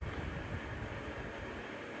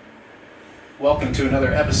Welcome to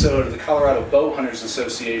another episode of the Colorado Bow Hunters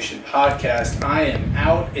Association podcast. I am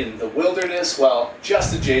out in the wilderness, well,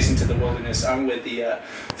 just adjacent to the wilderness. I'm with the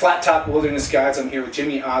Flattop Wilderness Guides. I'm here with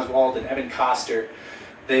Jimmy Oswald and Evan Koster.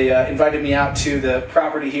 They invited me out to the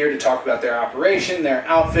property here to talk about their operation, their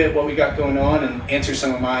outfit, what we got going on, and answer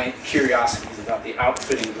some of my curiosities about the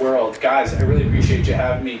outfitting world. Guys, I really appreciate you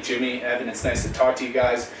having me. Jimmy, Evan, it's nice to talk to you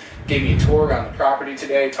guys. Gave me a tour on the property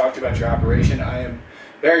today, talked about your operation. I am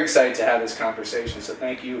very excited to have this conversation, so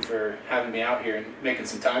thank you for having me out here and making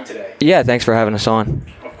some time today. Yeah, thanks for having us on.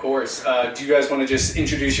 Of course. Do you guys want to just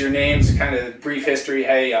introduce your names, kind of brief history?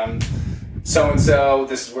 Hey, I'm so-and-so,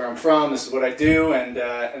 this is where I'm from, this is what I do, and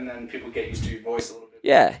then people get used to your voice a little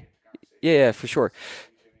bit. Yeah, for sure.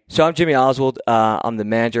 So I'm Jimmy Oswald. I'm the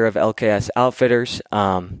manager of LKS Outfitters.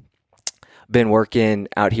 Been working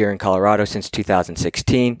out here in Colorado since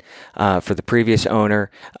 2016 for the previous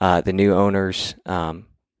owner. The new owners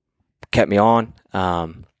kept me on.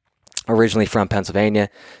 Originally from Pennsylvania.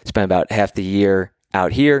 Spent about half the year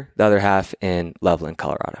out here, the other half in Loveland,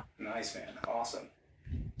 Colorado. Nice, man. Awesome.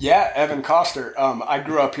 Yeah, Evan Koster. I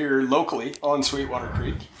grew up here locally on Sweetwater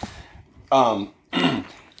Creek.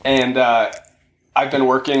 And I've been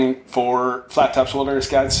working for Flattops Wilderness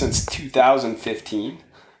Guides since 2015.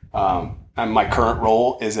 And my current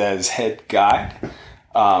role is as head guide.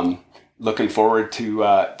 Looking forward to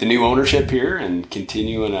the new ownership here and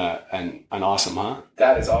continuing an awesome hunt.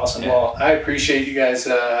 That is awesome. Yeah. Well, I appreciate you guys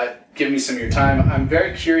giving me some of your time. I'm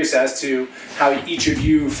very curious as to how each of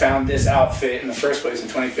you found this outfit in the first place in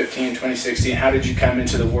 2015, 2016. How did you come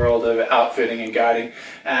into the world of outfitting and guiding?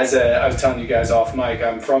 As I was telling you guys off mic,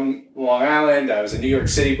 I'm from Long Island. I was a New York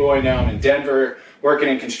City boy. Now I'm in Denver, working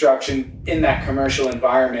in construction in that commercial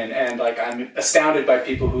environment. And I'm astounded by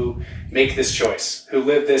people who make this choice, who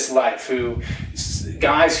live this life,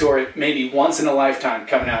 guys who are maybe once in a lifetime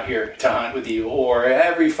coming out here to hunt with you, or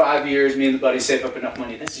every 5 years, me and the buddies save up enough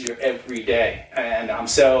money. This is your everyday. And I'm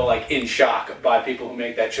so in shock by people who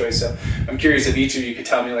make that choice. So I'm curious if each of you could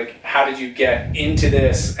tell me how did you get into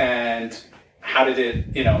this and how did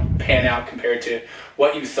it, pan out compared to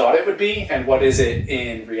what you thought it would be and what is it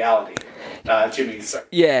in reality? Jimmy, sorry.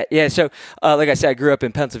 Yeah. So, like I said, I grew up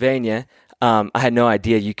in Pennsylvania. I had no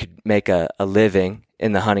idea you could make a living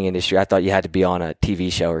in the hunting industry. I thought you had to be on a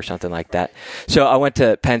TV show or something like that. So I went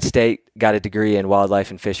to Penn State, got a degree in wildlife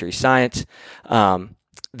and fishery science,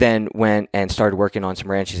 then went and started working on some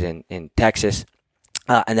ranches in Texas.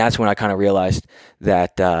 And that's when I kind of realized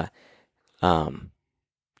that,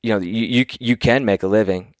 you can make a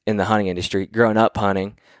living in the hunting industry. Growing up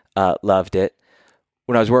hunting, loved it.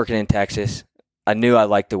 When I was working in Texas, I knew I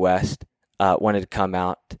liked the West, wanted to come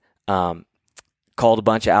out, called a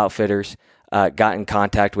bunch of outfitters, got in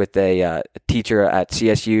contact with a teacher at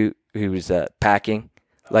CSU who was packing,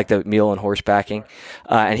 like the mule and horse packing,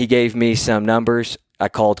 and he gave me some numbers. I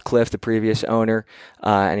called Cliff, the previous owner,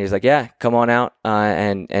 and he was like, yeah, come on out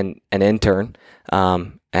and an intern,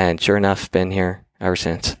 and sure enough, been here ever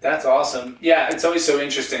since. That's awesome. Yeah, it's always so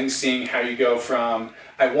interesting seeing how you go from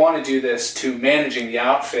I want to do this to managing the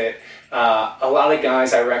outfit. A lot of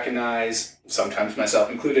guys I recognize, sometimes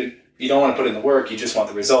myself included, you don't want to put in the work, you just want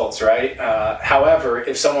the results, right? However,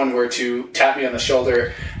 if someone were to tap me on the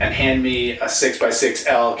shoulder and hand me a 6x6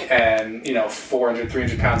 elk and 400,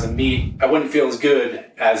 300 pounds of meat, I wouldn't feel as good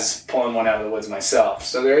as pulling one out of the woods myself.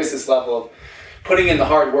 So there is this level of putting in the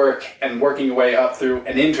hard work and working your way up through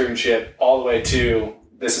an internship all the way to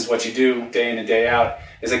this is what you do day in and day out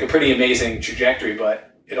is a pretty amazing trajectory, but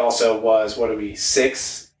it also was,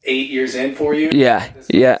 6-8 years in for you? Yeah.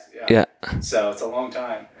 So it's a long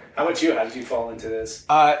time. How about you? How did you fall into this?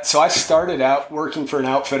 So I started out working for an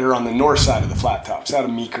outfitter on the north side of the Flatttops, out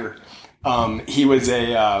of Meeker. He was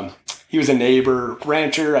a neighbor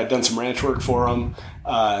rancher. I'd done some ranch work for him.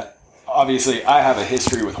 Obviously, I have a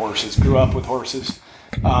history with horses. Grew up with horses,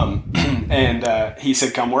 and he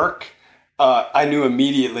said, "Come work." I knew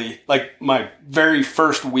immediately, my very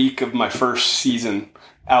first week of my first season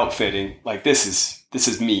outfitting, this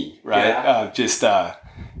is me, right? Yeah.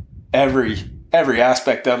 Every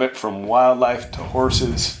aspect of it, from wildlife to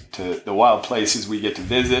horses to the wild places we get to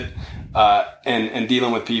visit, and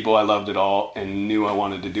dealing with people. I loved it all and knew I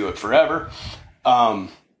wanted to do it forever.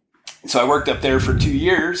 So I worked up there for 2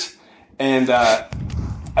 years. And I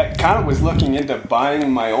kind of was looking into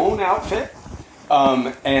buying my own outfit.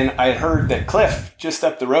 And I heard that Cliff, just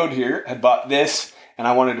up the road here, had bought this, and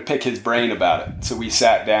I wanted to pick his brain about it. So we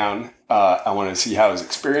sat down. I wanted to see how his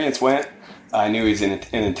experience went. I knew he's an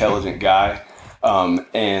intelligent guy,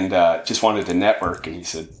 and just wanted to network. And he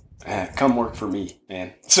said, come work for me,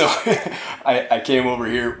 man. So I came over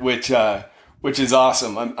here, which which is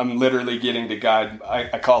awesome. I'm literally getting to guide.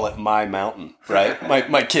 I call it my mountain, right?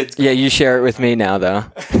 My kids. Yeah, you share it with me now, though.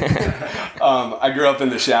 I grew up in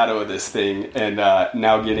the shadow of this thing, and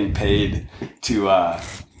now getting paid to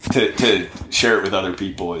share it with other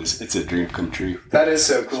people it's a dream come true. That is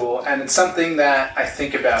so cool, and it's something that I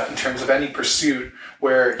think about in terms of any pursuit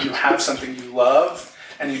where you have something you love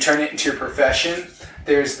and you turn it into your profession.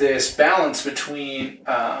 There's this balance between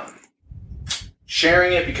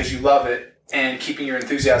sharing it because you love it and keeping your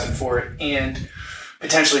enthusiasm for it, and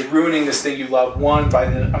potentially ruining this thing you love, one, by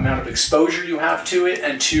the amount of exposure you have to it,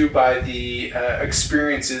 and two, by the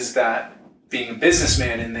experiences that being a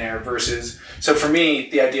businessman in there versus... So for me,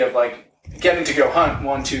 the idea of like getting to go hunt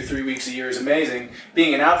 1, 2, 3 weeks a year is amazing.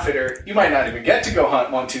 Being an outfitter, you might not even get to go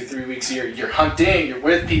hunt 1, 2, 3 weeks a year. You're hunting, you're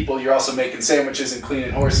with people, you're also making sandwiches and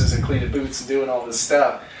cleaning horses and cleaning boots and doing all this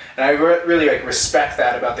stuff. And I really respect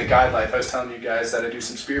that about the guide life. I was telling you guys that I do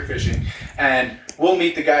some spearfishing, and we'll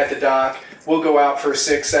meet the guy at the dock. We'll go out for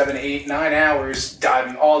 6, 7, 8, 9 hours,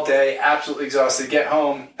 diving all day, absolutely exhausted, get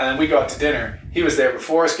home, and then we go out to dinner. He was there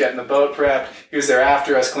before us getting the boat prepped. He was there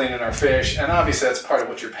after us cleaning our fish. And obviously that's part of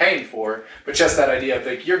what you're paying for. But just that idea of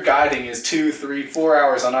like your guiding is 2, 3, 4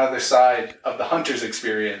 hours on either side of the hunter's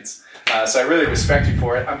experience. So I really respect you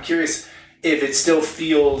for it. I'm curious if it still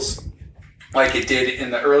feels like it did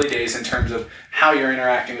in the early days in terms of how you're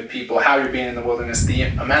interacting with people, how you're being in the wilderness, the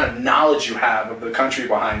amount of knowledge you have of the country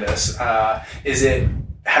behind us.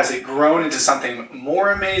 Has it grown into something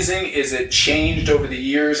more amazing? Is it changed over the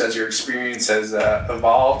years as your experience has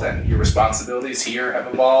evolved and your responsibilities here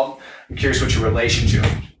have evolved? I'm curious what your relationship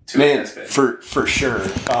to it has been. For sure,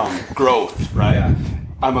 growth, right? Yeah.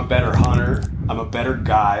 I'm a better hunter. I'm a better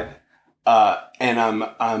guide, and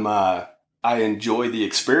I enjoy the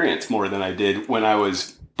experience more than I did when I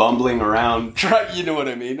was bumbling around. You know what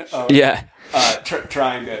I mean?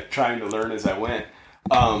 Trying to learn as I went.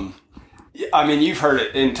 I mean, you've heard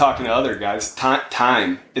it in talking to other guys.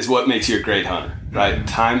 Time is what makes you a great hunter, right?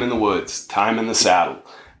 Time in the woods, time in the saddle,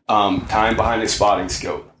 time behind a spotting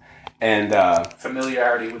scope, and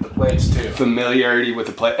familiarity with the place too. Familiarity with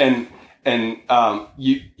the place, and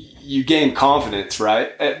you gain confidence,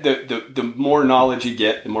 right? The more knowledge you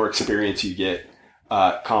get, the more experience you get,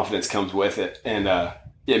 confidence comes with it, and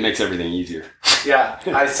it makes everything easier. Yeah,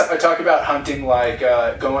 I talk about hunting like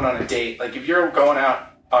going on a date. Like if you're going out.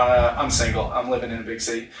 I'm single. I'm living in a big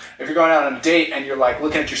city. If you're going out on a date and you're like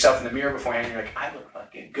looking at yourself in the mirror beforehand, you're like, I look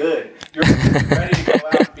fucking good. You're ready to go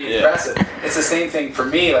out and be impressive. It's the same thing for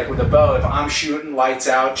me, like with a bow. If I'm shooting lights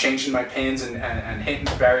out, changing my pins and hitting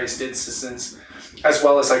various distances, as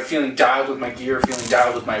well as like feeling dialed with my gear, feeling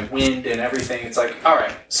dialed with my wind and everything, it's like, all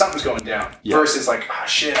right, something's going down. Yeah. Versus like, oh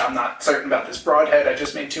shit, I'm not certain about this broadhead. I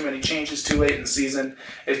just made too many changes too late in the season.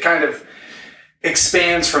 It kind of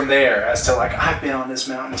expands from there as to like, I've been on this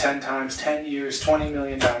mountain 10 times, 10 years, 20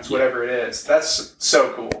 million times, whatever it is. That's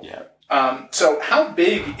so cool. Yeah. So how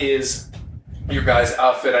big is your guys'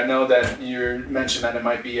 outfit? I know that you mentioned that it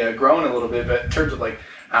might be growing a little bit, but in terms of like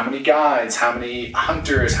how many guides, how many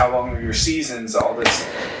hunters, how long are your seasons, all this?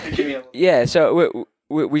 Give me a little... Yeah, so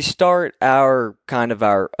we start our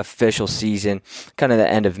official season kind of the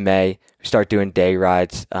end of May. We start doing day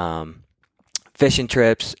rides, fishing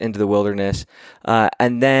trips into the wilderness.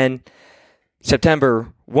 And then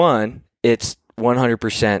September 1, it's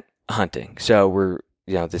 100% hunting. So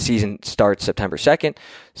the season starts September 2nd.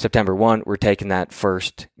 September 1, we're taking that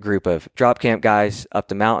first group of drop camp guys up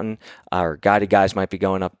the mountain. Our guided guys might be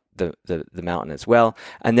going up the mountain as well.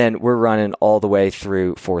 And then we're running all the way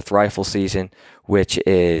through 4th rifle season, which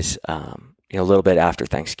is, a little bit after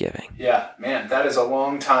Thanksgiving. Yeah, man, that is a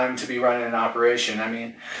long time to be running an operation. I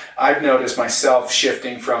mean, I've noticed myself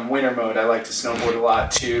shifting from winter mode, I like to snowboard a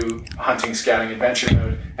lot, to hunting, scouting, adventure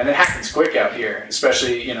mode. And it happens quick out here,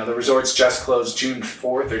 especially, the resorts just closed June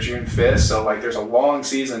 4th or June 5th. So like there's a long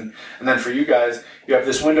season. And then for you guys, you have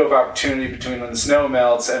this window of opportunity between when the snow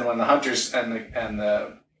melts and when the hunters and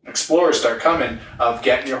the explorers start coming, of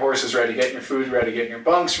getting your horses ready, getting your food ready, getting your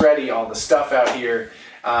bunks ready, all the stuff out here.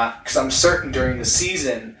 Because I'm certain during the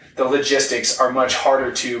season, the logistics are much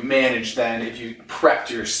harder to manage than if you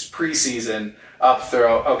prepped your preseason up through,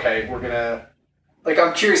 okay, we're going to,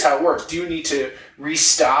 I'm curious how it works. Do you need to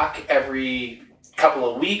restock every couple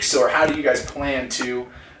of weeks, or how do you guys plan to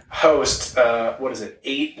host,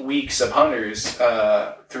 8 weeks of hunters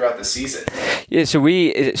throughout the season? Yeah, so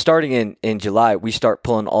starting in July, we start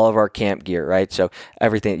pulling all of our camp gear, right? So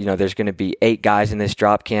everything, there's going to be 8 guys in this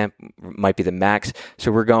drop camp, might be the max.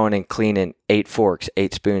 So we're going and cleaning 8 forks,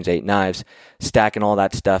 8 spoons, 8 knives, stacking all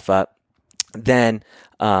that stuff up. Then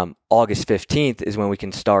August 15th is when we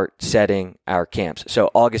can start setting our camps.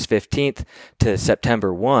 So August 15th to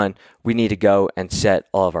September 1, we need to go and set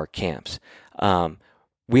all of our camps.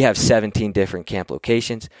 We have 17 different camp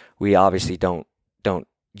locations. We obviously don't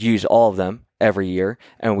use all of them every year,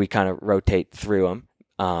 and we kind of rotate through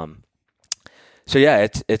them. So yeah,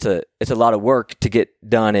 it's a lot of work to get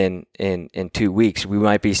done in 2 weeks. We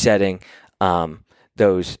might be setting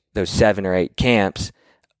those 7 or 8 camps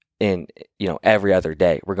in every other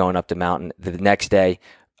day. We're going up the mountain. The next day,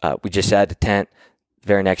 we just set the tent. The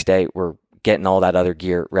very next day, we're getting all that other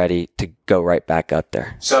gear ready to go right back up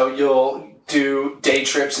there. So you'll do day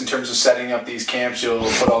trips in terms of setting up these camps. You'll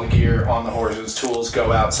put all the gear on the horses, tools,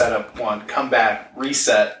 go out, set up one, come back,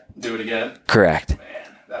 reset, do it again. Correct.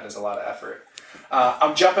 Man, that is a lot of effort.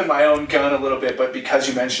 I'm jumping my own gun a little bit, but because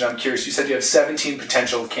you mentioned, I'm curious. You said you have 17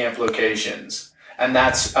 potential camp locations, and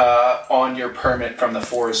that's on your permit from the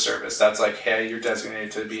Forest Service. That's like, hey, you're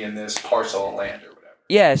designated to be in this parcel of land or whatever.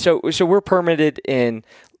 Yeah, so we're permitted in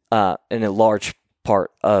a large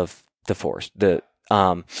part of the forest.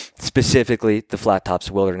 Specifically the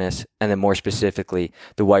Flattops Wilderness, and then more specifically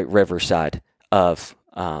the White River side of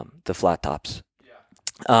the Flattops.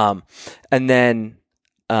 Yeah. And then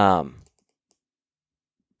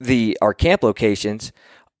our camp locations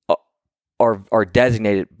are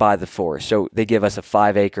designated by the forest. So they give us a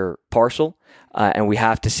 5-acre parcel, and we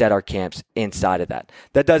have to set our camps inside of that.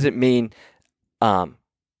 That doesn't mean,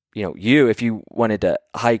 if you wanted to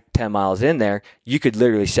hike 10 miles in there, you could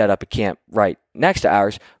literally set up a camp right next to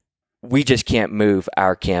ours. We just can't move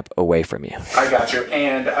our camp away from you. I got you.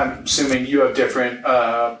 And I'm assuming you have different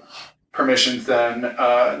permissions than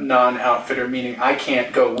non-outfitter, meaning I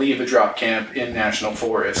can't go leave a drop camp in National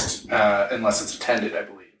Forest unless it's attended, I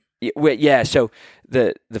believe. Yeah, so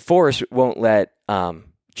the forest won't let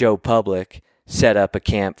Joe Public set up a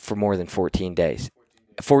camp for more than 14 days.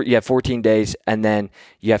 14 days, and then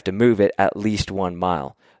you have to move it at least 1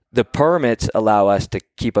 mile. The permits allow us to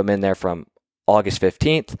keep them in there from August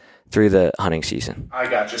 15th through the hunting season. I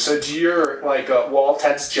gotcha. So do your wall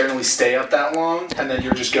tents generally stay up that long, and then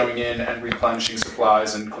you're just going in and replenishing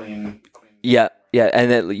supplies and clean? Yeah,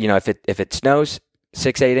 and then, if it snows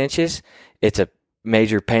 6-8 inches, it's a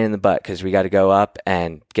major pain in the butt because we got to go up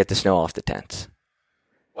and get the snow off the tents.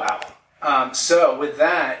 Wow. So with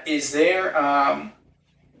that, is there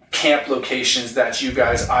camp locations that you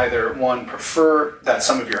guys either prefer, that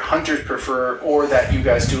some of your hunters prefer, or that you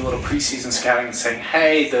guys do a little preseason scouting and saying,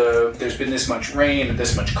 hey, there's been this much rain or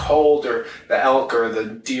this much cold, or the elk or the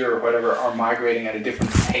deer or whatever are migrating at a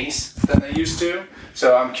different pace than they used to?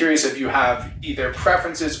 So I'm curious if you have either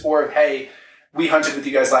preferences or, hey, we hunted with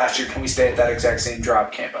you guys last year, can we stay at that exact same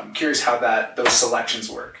drop camp? I'm curious how those selections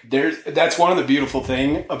work. That's one of the beautiful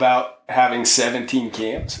things about having 17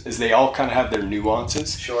 camps is they all kind of have their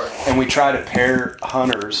nuances. Sure. And we try to pair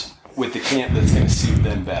hunters with the camp that's going to suit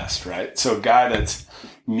them best, right? So a guy that's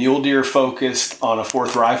mule deer focused on a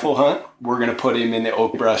 4th rifle hunt, we're going to put him in the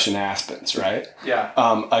oak brush and aspens, right? Yeah.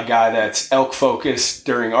 A guy that's elk focused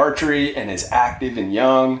during archery and is active and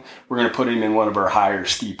young, we're going to put him in one of our higher,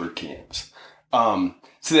 steeper camps.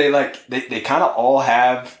 So they kind of all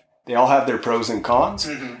have their pros and cons,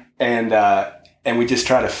 and we just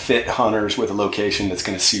try to fit hunters with a location that's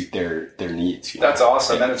going to suit their needs. That's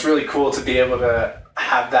awesome. Yeah. And it's really cool to be able to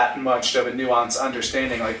have that much of a nuanced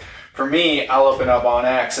understanding. Like for me, I'll open up on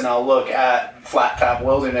X and I'll look at Flat Top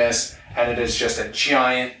Wilderness, and it is just a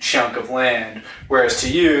giant chunk of land. Whereas to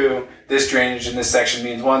you, this drainage in this section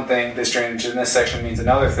means one thing, this drainage in this section means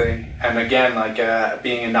another thing. And again,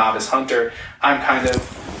 being a novice hunter, I'm kind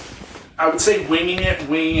of, I would say winging it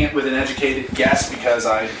with an educated guess because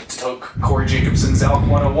I took Corey Jacobson's Elk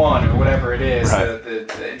 101 or whatever it is, right.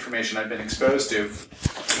 the information I've been exposed to.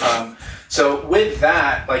 So with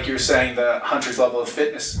that, like you're saying, the hunter's level of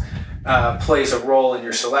fitness plays a role in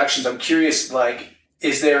your selections. I'm curious,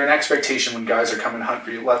 is there an expectation when guys are coming to hunt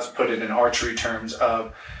for you? Let's put it in archery terms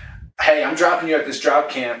of, hey, I'm dropping you at this drop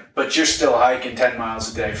camp, but you're still hiking 10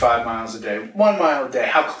 miles a day, 5 miles a day, 1 mile a day.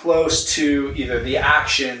 How close to either the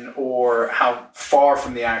action or how far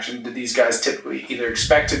from the action do these guys typically either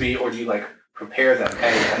expect to be, or do you prepare them?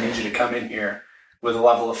 Hey, I need you to come in here with a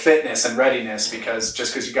level of fitness and readiness, because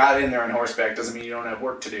just because you got in there on horseback doesn't mean you don't have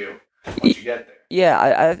work to do once you get there.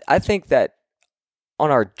 Yeah, I think that on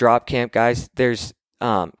our drop camp, guys, there's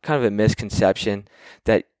kind of a misconception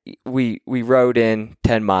that we rode in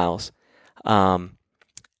 10 miles,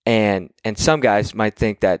 and some guys might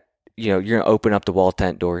think that you're going to open up the wall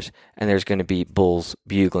tent doors and there's going to be bulls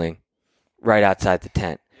bugling right outside the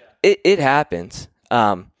tent. Yeah. It happens.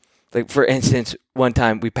 For instance, one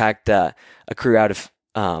time we packed a crew out of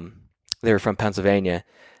they were from Pennsylvania.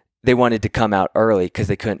 They wanted to come out early because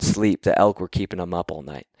they couldn't sleep. The elk were keeping them up all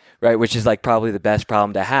night, right? Which is like probably the best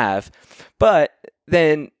problem to have. But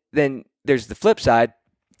then there's the flip side,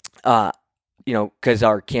 because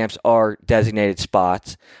our camps are designated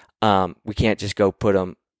spots. We can't just go put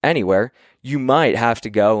them anywhere. You might have to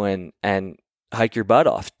go and hike your butt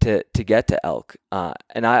off to get to elk.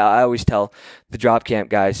 And I always tell the drop camp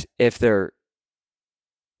guys, if they're,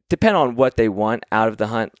 depend on what they want out of the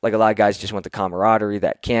hunt. Like a lot of guys just want the camaraderie,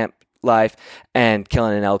 that camp life, and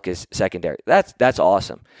killing an elk is secondary. That's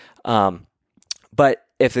awesome. But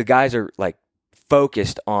if the guys are like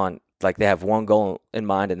focused on, like they have one goal in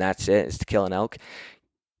mind and that's it, is to kill an elk,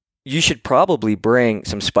 you should probably bring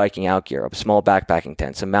some spiking out gear, a small backpacking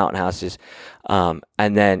tent, some mountain houses. And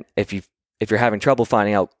then if you're having trouble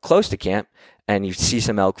finding elk close to camp and you see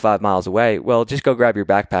some elk 5 miles away, well, just go grab your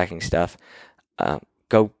backpacking stuff.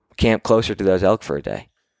 Go camp closer to those elk for a day.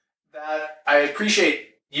 That I appreciate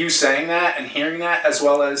you saying that and hearing that, as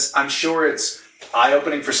well as I'm sure it's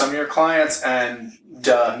eye-opening for some of your clients and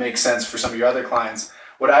makes sense for some of your other clients.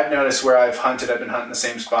 What I've noticed where I've been hunting the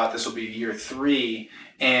same spot. This will be year 3.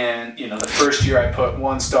 And, the first year I put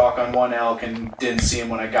one stalk on one elk and didn't see him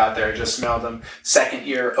when I got there. I just smelled him. Second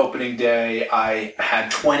year, opening day, I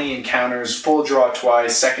had 20 encounters, full draw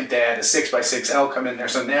twice. Second day, I had a 6x6 elk come in there.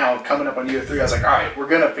 So now, coming up on year 3, I was like, all right, we're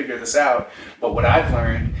going to figure this out. But what I've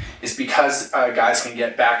learned is because guys can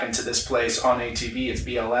get back into this place on ATV, it's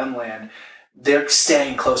BLM land, they're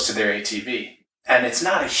staying close to their ATV. And it's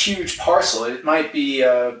not a huge parcel. It might be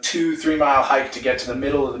a 2-3 mile hike to get to the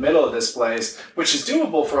middle of this place, which is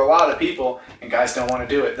doable for a lot of people, and guys don't want to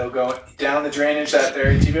do it. They'll go down the drainage that their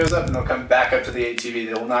ATV goes up, and they'll come back up to the ATV.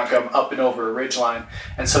 They will not come up and over a ridgeline.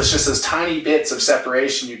 And so it's just those tiny bits of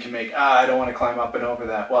separation you can make. I don't want to climb up and over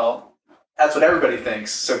that. Well, that's what everybody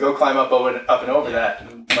thinks. So go climb up and over that,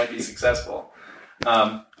 and you might be successful.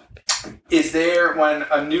 Is there, when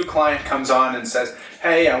a new client comes on and says,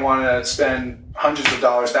 hey, I want to spend hundreds of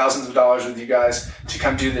dollars, thousands of dollars with you guys to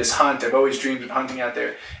come do this hunt, I've always dreamed of hunting out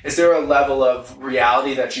there, is there a level of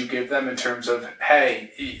reality that you give them in terms of, hey,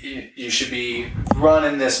 you should be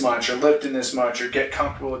running this much or lifting this much or get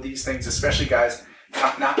comfortable with these things, especially guys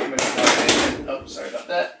not coming from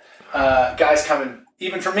guys coming,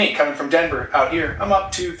 even for me, coming from Denver out here, I'm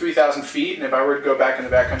up to 3,000 feet. And if I were to go back in the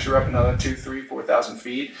backcountry, we're up another 2,000, 3,000, 4,000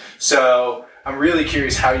 feet. So I'm really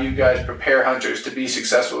curious how you guys prepare hunters to be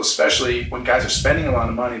successful, especially when guys are spending a lot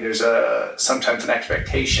of money. There's sometimes an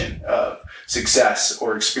expectation of success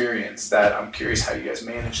or experience that I'm curious how you guys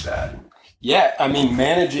manage that. Yeah, I mean,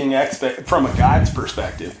 from a guide's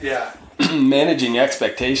perspective, yeah, managing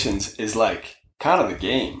expectations is like kind of the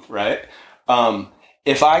game, right?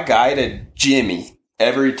 If I guided Jimmy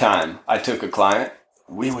every time I took a client,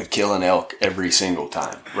 we would kill an elk every single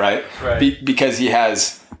time, right? Because he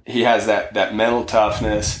has that mental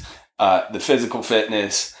toughness, the physical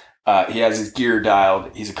fitness, he has his gear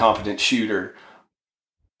dialed, he's a competent shooter.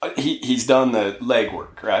 He's done the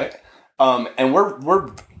legwork, right? And we're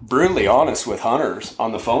brutally honest with hunters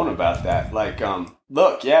on the phone about that. Like,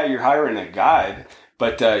 look, yeah, you're hiring a guide,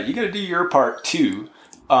 but you got to do your part too.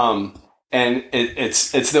 And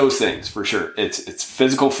it's those things for sure. It's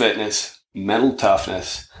physical fitness, mental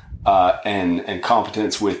toughness, and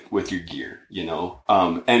competence with your gear,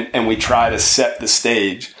 and we try to set the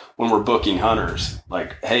stage when we're booking hunters.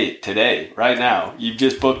 Like, hey, today, right now, you've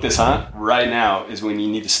just booked this hunt. Right now is when you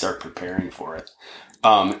need to start preparing for it.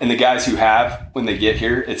 And the guys who have, when they get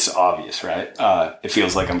here, it's obvious, right? It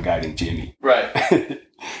feels like I'm guiding Jimmy. Right.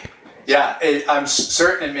 Yeah, I'm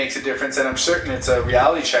certain it makes a difference, and I'm certain it's a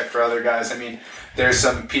reality check for other guys. I mean, there's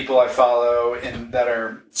some people I follow that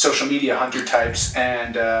are social media hunter types,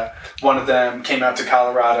 and one of them came out to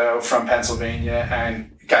Colorado from Pennsylvania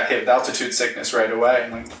and got hit with altitude sickness right away.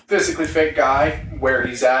 And like, physically fit guy, where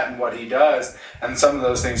he's at and what he does, and some of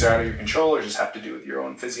those things are out of your control or just have to do with your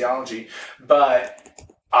own physiology. But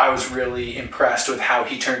I was really impressed with how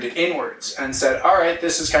he turned it inwards and said, all right,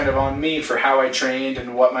 this is kind of on me for how I trained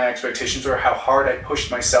and what my expectations were, how hard I pushed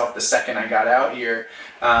myself the second I got out here.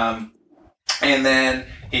 And then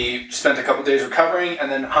he spent a couple days recovering and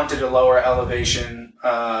then hunted a lower elevation,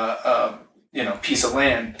 piece of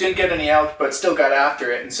land. Didn't get any elk, but still got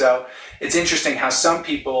after it. And so it's interesting how some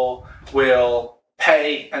people will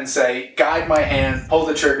pay and say, guide my hand, pull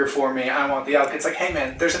the trigger for me, I want the elk. It's like, hey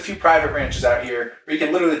man, there's a few private ranches out here where you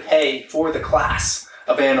can literally pay for the class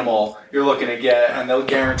of animal you're looking to get, and they'll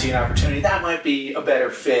guarantee an opportunity. That might be a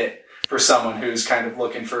better fit for someone who's kind of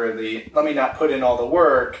looking for let me not put in all the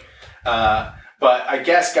work. But I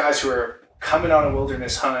guess guys who are coming on a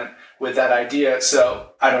wilderness hunt with that idea. So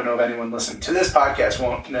I don't know if anyone listening to this podcast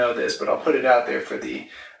won't know this, but I'll put it out there for the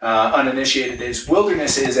uninitiated is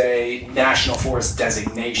wilderness is a national forest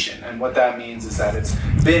designation. And what that means is that it's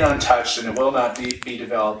been untouched and it will not be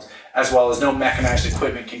developed, as well as no mechanized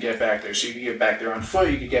equipment can get back there. So you can get back there on foot,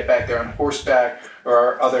 you can get back there on horseback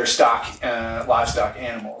or other livestock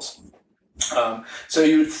animals. So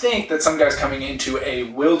you would think that some guys coming into a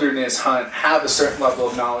wilderness hunt have a certain level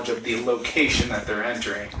of knowledge of the location that they're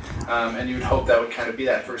entering. And you would hope that would kind of be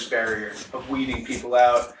that first barrier of weeding people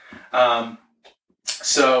out.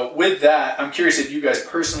 So with that, I'm curious if you guys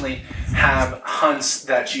personally have hunts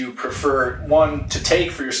that you prefer, one, to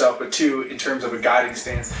take for yourself, but two, in terms of a guiding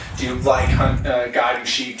stance. Do you like guiding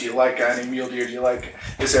sheep? Do you like guiding mule deer?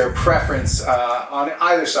 Is there a preference on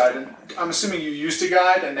either side? And I'm assuming you used to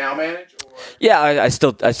guide and now manage? Or? Yeah, I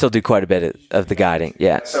still do quite a bit of the guiding,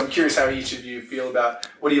 yeah. So I'm curious how each of you feel about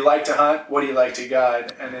what do you like to hunt, what do you like to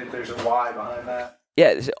guide, and if there's a why behind that.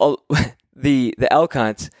 Yeah, the elk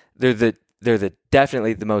hunts, they're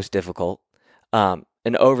definitely the most difficult.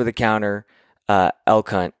 An over-the-counter elk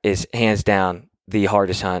hunt is hands down the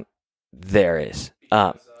hardest hunt there is.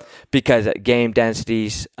 Because game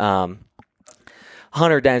densities,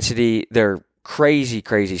 hunter density, they're crazy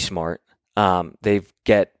smart. They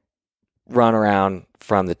get run around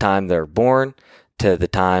from the time they're born to the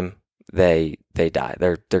time they die.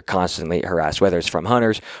 They're constantly harassed, whether it's from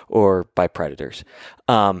hunters or by predators.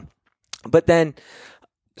 But then,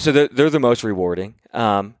 so they're the most rewarding.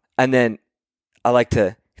 And then I like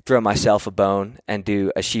to throw myself a bone and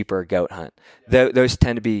do a sheep or a goat hunt. Those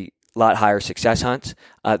tend to be a lot higher success hunts.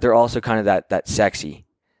 They're also kind of that sexy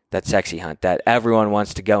hunt that everyone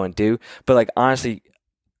wants to go and do. But like honestly,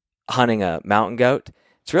 hunting a mountain goat,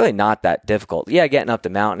 it's really not that difficult. Yeah, getting up the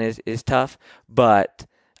mountain is tough, but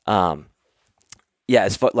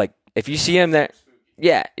it's like if you see them there,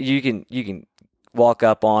 yeah, you can walk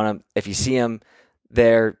up on them. If you see them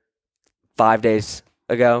there 5 days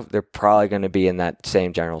ago, they're probably going to be in that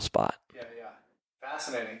same general spot. Yeah.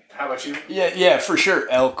 Fascinating. How about you? Yeah, for sure.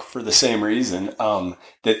 Elk for the same reason.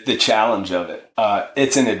 The challenge of it.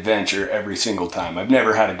 It's an adventure every single time. I've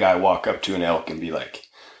never had a guy walk up to an elk and be like,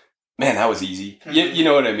 man, that was easy. Mm-hmm. You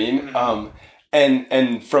know what I mean? Mm-hmm.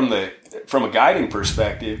 And from a guiding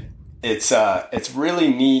perspective, it's really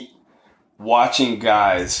neat watching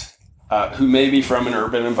guys who may be from an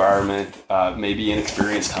urban environment, maybe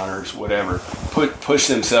inexperienced hunters, whatever, push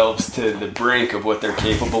themselves to the brink of what they're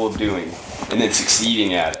capable of doing and then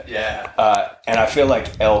succeeding at it. Yeah. And I feel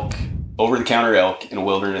like over-the-counter elk in a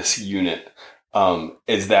wilderness unit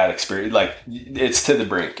is that experience. Like, it's to the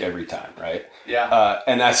brink every time, right? Yeah.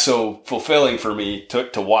 And that's so fulfilling for me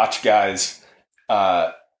to watch guys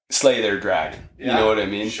slay their dragon. Yeah. You know what I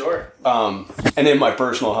mean? Sure. And in my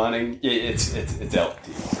personal hunting, it's elk.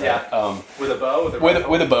 Right? Yeah. With a bow?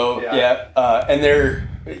 With a bow, yeah. And they're,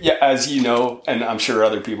 as you know, and I'm sure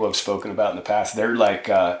other people have spoken about in the past, they're like,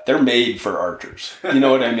 they're made for archers. You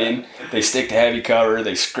know what I mean? They stick to heavy cover,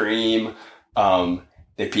 they scream,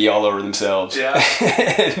 they pee all over themselves. Yeah.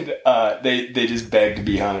 And they just beg to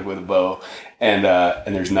be hunted with a bow. And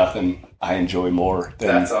there's nothing I enjoy more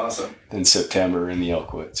That's awesome. than September in the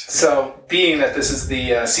elk woods. So, being that this is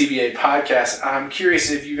the CBA podcast, I'm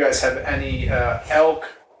curious if you guys have any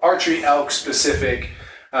archery elk specific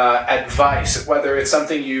advice, whether it's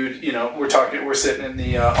something we're sitting in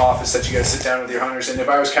the office that you guys sit down with your hunters, and if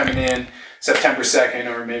I was coming in September 2nd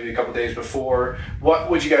or maybe a couple days before,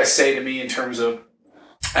 what would you guys say to me in terms of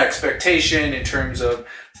expectation, in terms of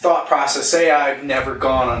thought process? Say I've never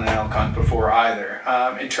gone on an elk hunt before either,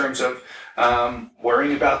 in terms of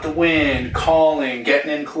worrying about the wind, calling, getting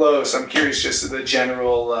in close. I'm curious just the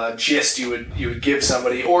general gist you would give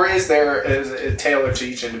somebody, or is it tailored to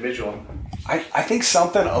each individual? I think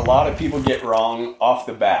something a lot of people get wrong off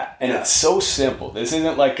the bat, and it's so simple. This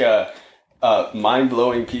isn't like a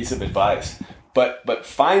mind-blowing piece of advice, but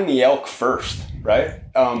find the elk first, right?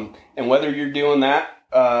 And whether you're doing that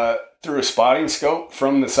through a spotting scope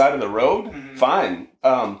from the side of the road, mm-hmm. Fine.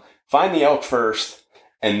 Find the elk first,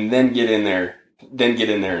 and then get in there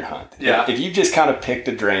and hunt. Yeah. If you just kind of pick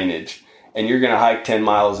the drainage and you're going to hike 10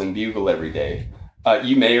 miles and bugle every day,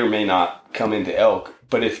 you may or may not come into elk.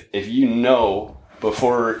 But if you know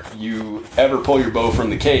before you ever pull your bow from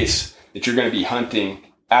the case that you're going to be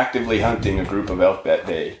actively hunting a group of elk that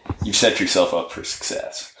day, you've set yourself up for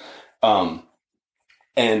success.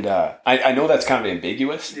 And I know that's kind of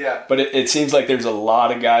ambiguous, but it seems like there's a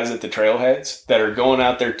lot of guys at the trailheads that are going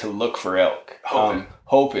out there to look for elk.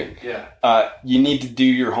 Hoping. Yeah. You need to do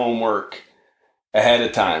your homework ahead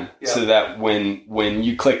of time so that when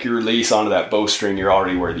you click your release onto that bowstring, you're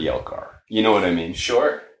already where the elk are. You know what I mean?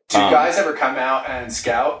 Sure. Do guys ever come out and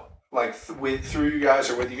scout like through you guys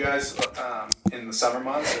or with you guys in the summer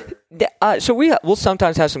months? Or? So we'll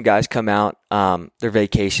sometimes have some guys come out. They're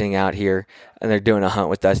vacationing out here and they're doing a hunt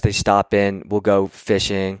with us. They stop in. We'll go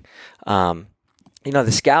fishing. The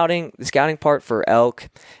scouting part for elk.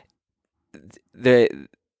 The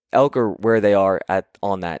elk are where they are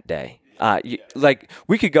on that day. Like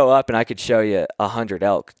we could go up and I could show you 100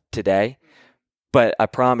 elk today, but I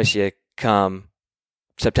promise you, come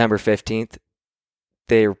September 15th,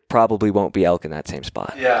 there probably won't be elk in that same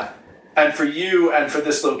spot. Yeah. And for you and for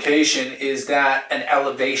this location, is that an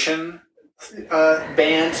elevation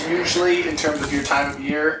band usually in terms of your time of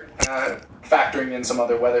year, factoring in some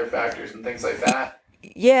other weather factors and things like that?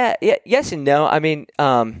 Yeah, yes and no. I mean,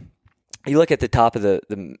 you look at the top of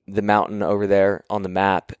the mountain over there on the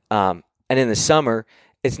map, and in the summer,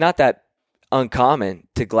 it's not that uncommon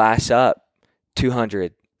to glass up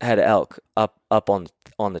 200 head of elk up on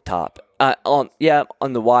the top, on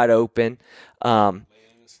the wide open, laying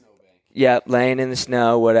in the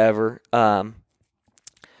snow, whatever.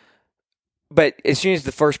 But as soon as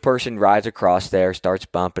the first person rides across there, starts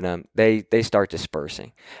bumping them, they start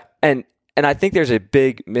dispersing, and I think there's a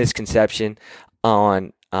big misconception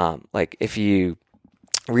on like if you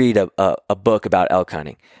read a book about elk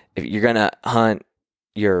hunting, if you're gonna hunt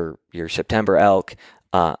your September elk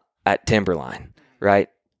at timberline, right?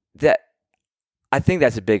 I think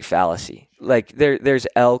that's a big fallacy. Like there's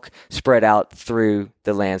elk spread out through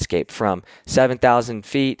the landscape from 7,000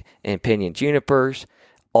 feet in pinyon junipers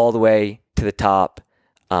all the way to the top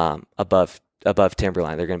above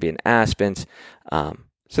timberline. They're going to be in aspens.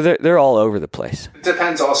 So they're all over the place. It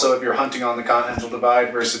depends also if you're hunting on the Continental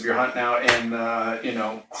Divide versus if you're hunting out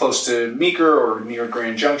in close to Meeker or near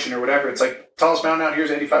Grand Junction or whatever. It's like tallest mountain out here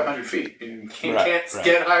is 8,500 feet. You can't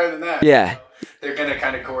get higher than that. Yeah. They're going to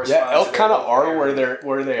kind of correspond. Yeah, elk kind of are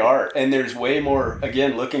where they are, and there's way more.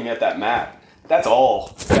 Again, looking at that map, that's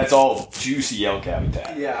all juicy elk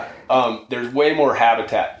habitat. Yeah. There's way more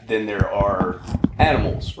habitat than there are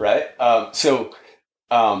animals, right?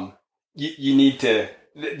 You need to.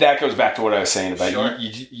 That goes back to what I was saying about sure.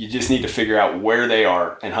 you just need to figure out where they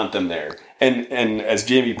are and hunt them there. And as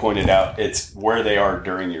Jamie pointed out, it's where they are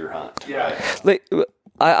during your hunt. Yeah. Like,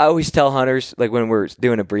 I always tell hunters, like when we're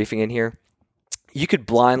doing a briefing in here, you could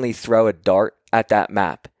blindly throw a dart at that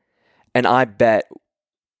map, and I bet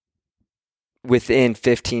within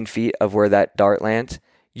 15 feet of where that dart lands,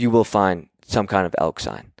 you will find some kind of elk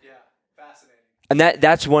sign. Yeah, fascinating. And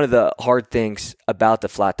that's one of the hard things about the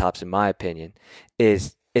Flattops, in my opinion,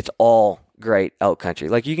 is it's all great elk country.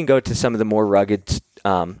 Like you can go to some of the more rugged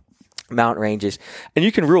mountain ranges, and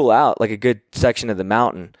you can rule out like a good section of the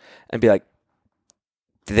mountain and be like,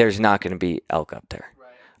 there's not going to be elk up there.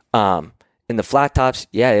 Right. In the Flattops,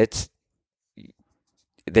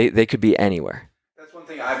 they could be anywhere. That's one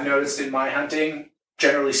thing I've noticed in my hunting.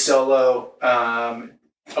 Generally solo,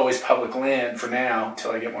 always public land for now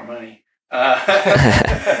until I get more money.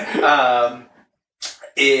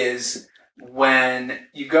 Is when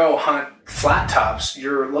you go hunt Flattops,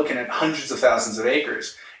 you're looking at hundreds of thousands of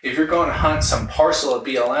acres. If you're going to hunt some parcel of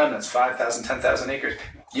BLM that's 5,000, 10,000 acres,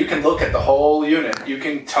 you can look at the whole unit. You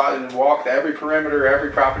can walk every perimeter,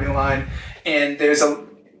 every property line, and there's a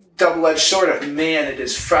double-edged sword of, man, it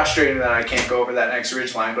is frustrating that I can't go over that next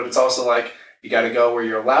ridge line, but it's also like you got to go where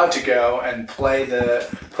you're allowed to go and play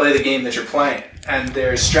the game that you're playing. And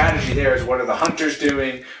there's strategy there is what are the hunters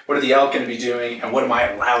doing, what are the elk going to be doing, and what am I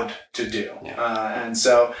allowed to do? Yeah. And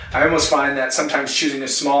so I almost find that sometimes choosing a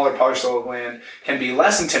smaller parcel of land can be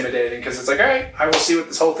less intimidating because it's like, all right, I will see what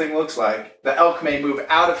this whole thing looks like. The elk may move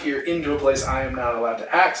out of here into a place I am not allowed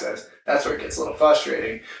to access. That's where it gets a little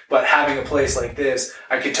frustrating. But having a place like this,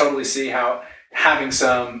 I could totally see how having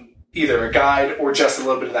either a guide or just a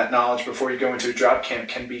little bit of that knowledge before you go into a drop camp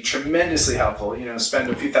can be tremendously helpful. Spend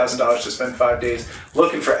a few $1,000s to spend 5 days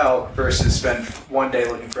looking for elk versus spend 1 day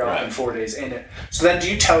looking for elk and 4 days in it. So then do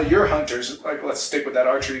you tell your hunters, like let's stick with that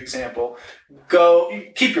archery example, go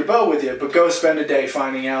keep your bow with you, but go spend a day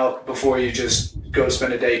finding elk before you just go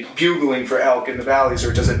spend a day bugling for elk in the valleys,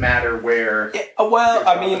 or does it matter where? Yeah, well,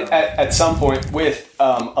 I mean, at some point with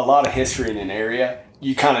a lot of history in an area,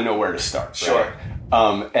 you kind of know where to start. Right? Sure.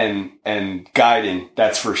 And guiding,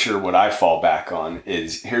 that's for sure what I fall back on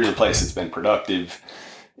is here's a place that's been productive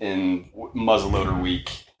in muzzleloader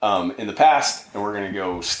week in the past, and we're going to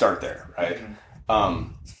go start there, right?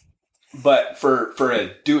 Mm-hmm. But for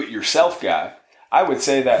a do-it-yourself guy, I would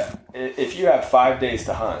say that if you have 5 days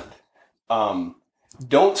to hunt,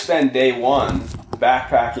 don't spend day one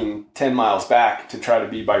backpacking 10 miles back to try to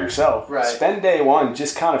be by yourself. Right. Spend day one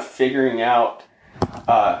just kind of figuring out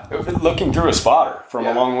looking through a spotter from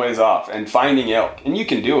a long ways off and finding elk. And you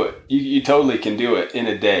can do it. You totally can do it in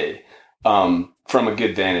a day from a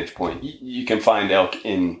good vantage point. You can find elk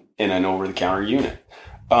in an over-the-counter unit.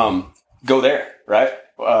 Go there, right?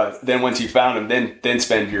 Then once you found them, then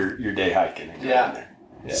spend your day hiking. Yeah.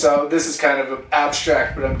 So this is kind of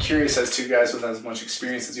abstract, but I'm curious as to you guys with as much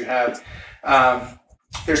experience as you have.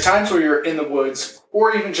 There's times where you're in the woods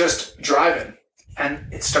or even just driving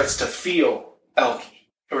and it starts to feel elky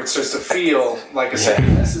or it starts to feel like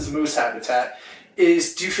this is moose habitat. Do you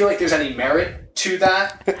feel like there's any merit to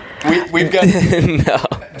that? We've got No.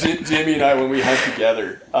 Jimmy and I, when we hunt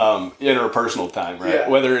together in our personal time, right? Yeah.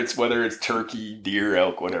 Whether it's turkey, deer,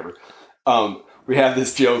 elk, whatever. We have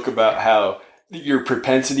this joke about how your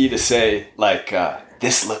propensity to say like,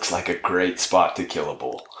 this looks like a great spot to kill a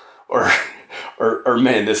bull, or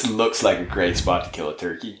man, this looks like a great spot to kill a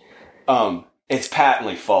turkey. It's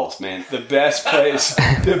patently false, man. The best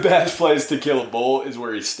place to kill a bull is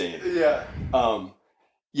where he's standing. Yeah.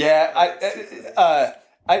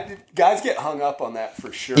 I guys get hung up on that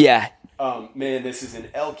for sure. Yeah. Man, this is an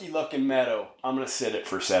elky looking meadow. I'm gonna sit it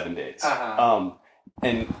for 7 days. Uh-huh.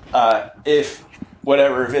 And if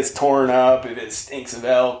it's torn up, if it stinks of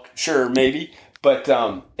elk, sure, maybe. But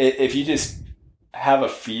if you just have a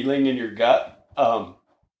feeling in your gut,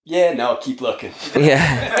 keep looking.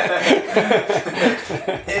 Yeah.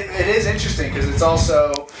 It is interesting because it's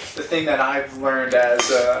also the thing that I've learned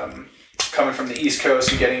as coming from the East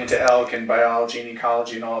Coast and getting into elk and biology and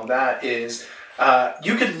ecology and all of that is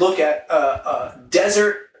you could look at a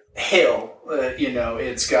desert hill.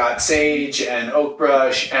 It's got sage and oak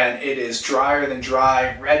brush and it is drier than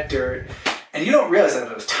dry, red dirt. And you don't realize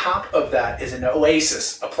that at the top of that is an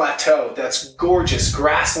oasis, a plateau that's gorgeous,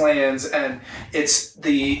 grasslands, and it's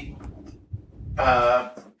the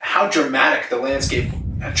how dramatically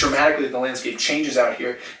the landscape changes out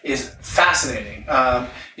here is fascinating. I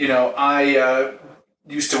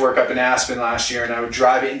used to work up in Aspen last year, and I would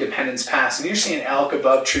drive at Independence Pass, and you're seeing elk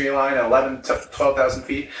above tree line at 11 to 12,000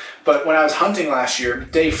 feet. But when I was hunting last year,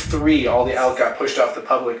 day 3, all the elk got pushed off the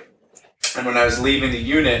public. And when I was leaving the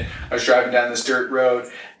unit, I was driving down this dirt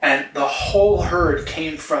road, and the whole herd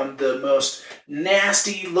came from the most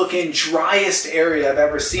nasty-looking, driest area I've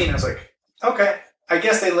ever seen. I was like, okay, I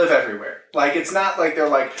guess they live everywhere. Like, it's not like they're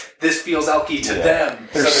like, this feels elky to them.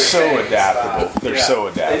 They're so adaptable. They're so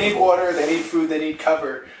adaptable. They need water, they need food, they need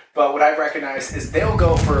cover. But what I've recognized is they'll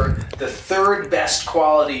go for the third best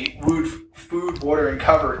quality food, water, and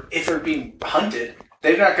cover if they're being hunted.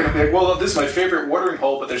 They're not going to be like, well, this is my favorite watering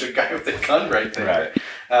hole, but there's a guy with a gun right there.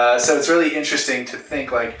 Right. So it's really interesting to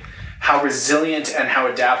think like how resilient and how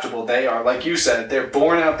adaptable they are. Like you said, they're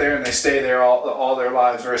born out there and they stay there all their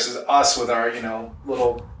lives versus us with our,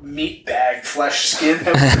 little meat bag, flesh skin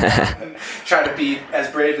and try to be as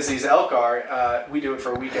brave as these elk are. We do it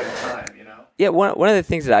for a week at a time, Yeah, one of the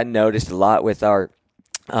things that I noticed a lot with our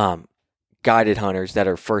guided hunters that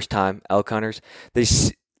are first-time elk hunters,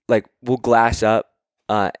 we'll glass up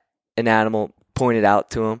an animal, point it out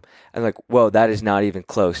to them, and like, whoa, that is not even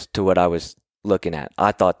close to what I was looking at.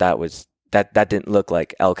 I thought that didn't look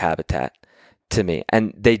like elk habitat to me.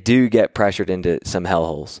 And they do get pressured into some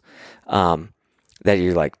hellholes that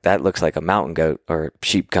you're like, that looks like a mountain goat or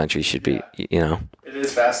sheep country should be, It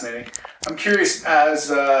is fascinating. I'm curious,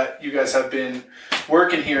 as you guys have been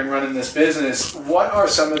working here and running this business, what are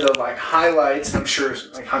some of the highlights? And I'm sure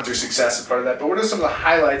hunter success is part of that, but what are some of the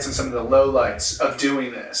highlights and some of the lowlights of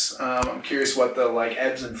doing this? I'm curious what the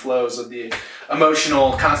ebbs and flows of the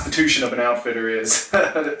emotional constitution of an outfitter is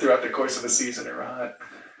throughout the course of a season or a hunt.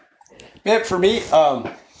 Man, for me,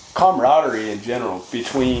 camaraderie in general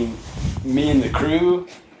between me and the crew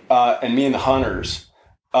and me and the hunters.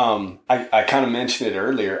 I kind of mentioned it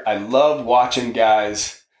earlier. I love watching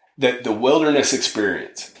guys that the wilderness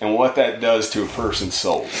experience and what that does to a person's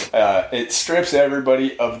soul. It strips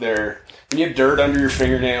everybody of when you have dirt under your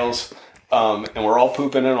fingernails, and we're all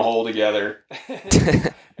pooping in a hole together.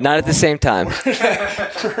 Not at the same time.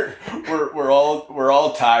 we're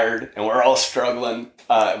all tired and we're all struggling.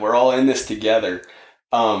 We're all in this together.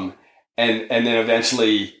 And then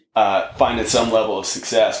eventually, finding some level of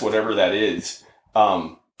success, whatever that is.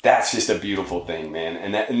 That's just a beautiful thing, man.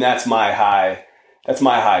 And that's my high. That's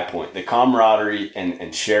my high point. The camaraderie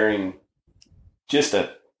and sharing just an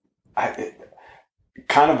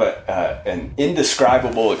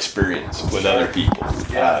indescribable experience with other people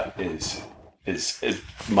is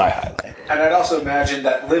my highlight. And I'd also imagine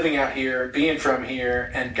that living out here, being from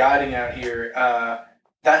here, and guiding out here,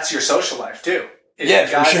 that's your social life too.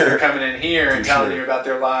 It's the for guys sure. that are coming in here and For telling sure. you about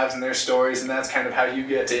their lives and their stories, and that's kind of how you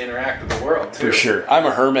get to interact with the world too. For sure. I'm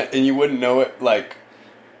a hermit, and you wouldn't know it. Like,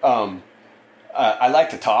 I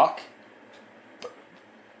like to talk,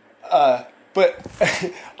 but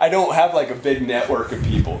I don't have like a big network of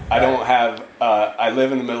people. I don't have. I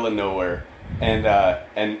live in the middle of nowhere,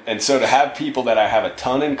 and so to have people that I have a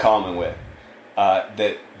ton in common with,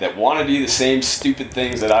 that want to do the same stupid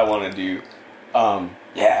things that I want to do.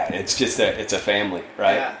 It's just it's a family,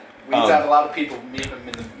 right? Yeah. We've had a lot of people meet them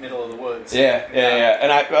in the middle of the woods. Yeah.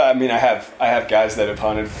 And I mean, I have guys that have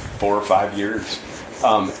hunted 4 or 5 years,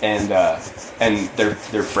 and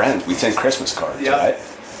they're friends. We send Christmas cards, right?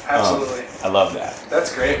 Absolutely. I love that.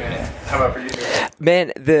 That's great, man. How about for you?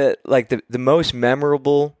 Man, the most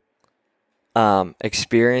memorable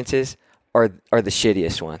experiences are the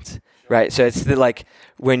shittiest ones, right? So it's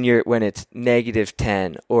when it's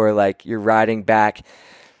 -10 or like you're riding back.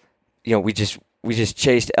 We just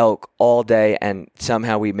chased elk all day, and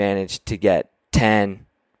somehow we managed to get 10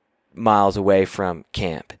 miles away from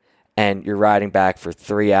camp, and you're riding back for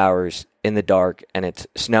 3 hours in the dark, and it's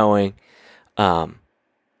snowing.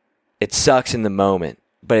 It sucks in the moment,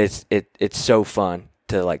 but it's so fun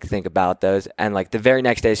to like think about those. And like the very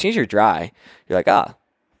next day, as soon as you're dry, you're like,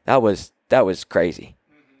 that was crazy.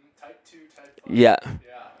 Type 2, type 5. Yeah.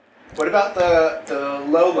 What about the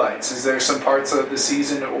low lights? Is there some parts of the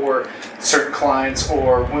season or certain clients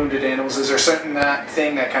or wounded animals? Is there certain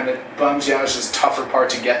thing that kind of bums you out as just tougher part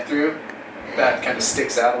to get through that kind of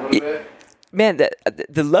sticks out a little bit? Man,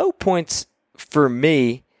 the low points for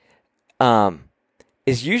me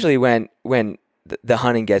is usually when the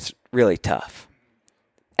hunting gets really tough,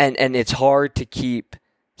 and it's hard to keep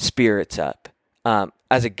spirits up.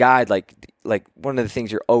 As a guide, like one of the things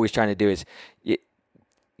you're always trying to do is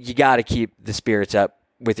you got to keep the spirits up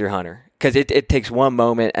with your hunter, because it takes one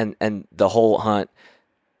moment and the whole hunt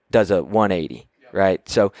does a 180, right?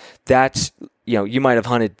 So that's, you might have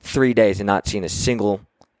hunted 3 days and not seen a single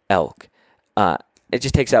elk. It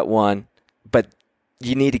just takes that one, but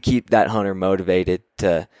you need to keep that hunter motivated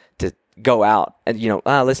to go out and,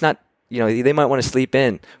 let's not, they might want to sleep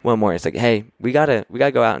in one morning. It's like, hey, we gotta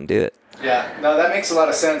go out and do it. Yeah, no, that makes a lot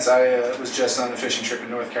of sense. I was just on a fishing trip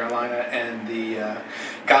in North Carolina, and the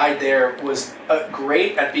guide there was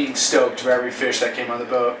great at being stoked for every fish that came on the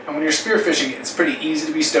boat. And when you're spearfishing, it's pretty easy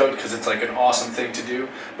to be stoked because it's like an awesome thing to do.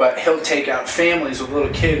 But he'll take out families with a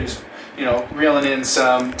little kid who's, reeling in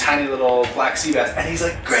some tiny little black sea bass, and he's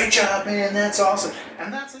like, "Great job, man! That's awesome!"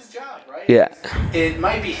 And that's his job, right? Yeah. It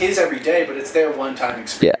might be his every day, but it's their one-time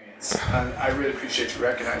experience. Yeah. I really appreciate you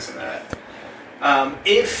recognizing that.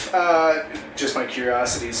 Just my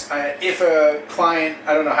curiosities, if a client,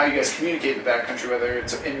 I don't know how you guys communicate in the backcountry, whether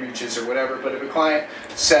it's in-reaches or whatever, but if a client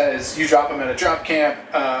says you drop them at a drop camp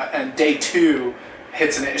and day 2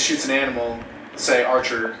 shoots an animal, say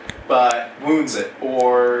archer, but wounds it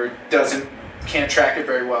or can't track it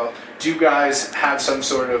very well, do you guys have some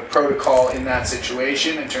sort of protocol in that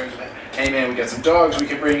situation in terms of, hey man, we got some dogs we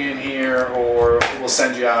can bring in here, or we'll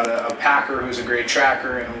send you out a packer who's a great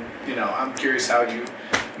tracker, and I'm curious how you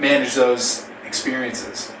manage those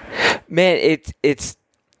experiences. Man, it's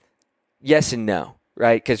yes and no,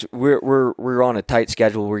 right? Because we're on a tight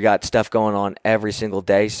schedule. We got stuff going on every single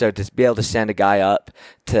day, so to be able to send a guy up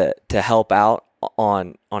to help out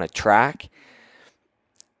on a track,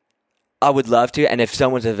 I would love to. And if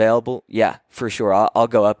someone's available, yeah, for sure, I'll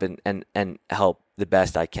go up and help the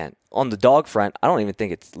best I can. On the dog front, I don't even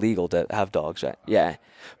think it's legal to have dogs, right? Yeah,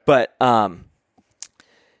 but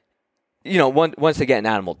once they get an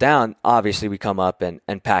animal down, obviously we come up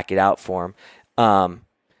and pack it out for them.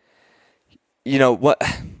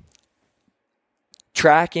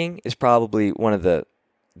 Tracking is probably one of the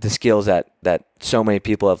skills that so many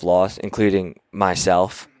people have lost, including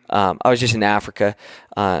myself. I was just in Africa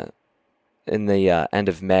in the end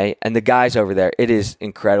of May, and the guys over there, it is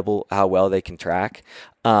incredible how well they can track.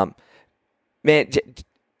 Man,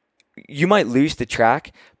 you might lose the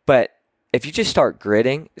track, but if you just start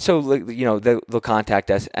gridding, so they'll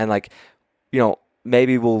contact us and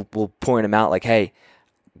maybe we'll point them out like, hey,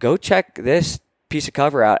 go check this piece of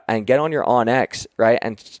cover out and get on your OnX, right,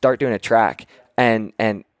 and start doing a track and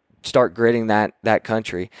start gridding that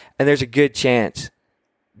country, and there's a good chance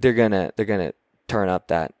they're gonna turn up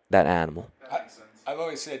that animal. I've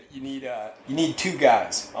always said you need 2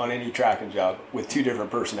 guys on any tracking job with 2 different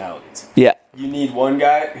personalities. Yeah. You need one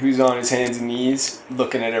guy who's on his hands and knees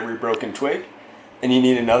looking at every broken twig, and you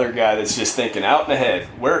need another guy that's just thinking out in the head.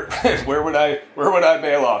 Where would I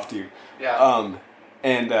bail off to? Yeah.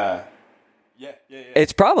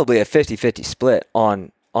 It's probably a 50-50 split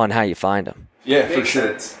on how you find them. Yeah, for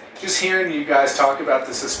sure. just hearing you guys talk about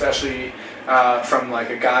this, especially from like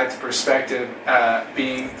a guide's perspective,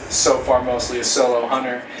 being so far mostly a solo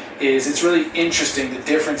hunter, it's really interesting the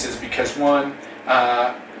differences, because one,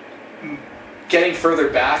 getting further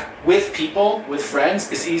back with people, with friends,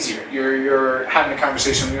 is easier. You're having a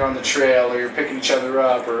conversation when you're on the trail, or you're picking each other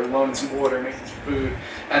up, or loaning some water, making some food.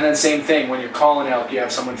 And then same thing, when you're calling elk, you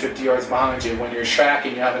have someone 50 yards behind you. When you're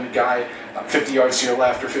tracking, you have a guy 50 yards to your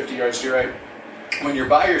left or 50 yards to your right. When you're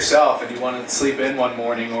by yourself and you want to sleep in one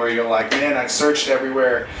morning, or you're like, man, I've searched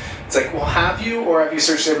everywhere. It's like, well, have you, or have you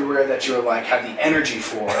searched everywhere that you're like, have the energy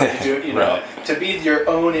for? You know, Right. To be your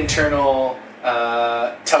own internal,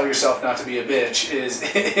 tell yourself not to be a bitch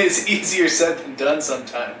is easier said than done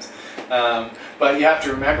sometimes. But you have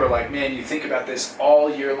to remember, like, man, you think about this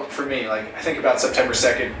all year. For me, like, I think about September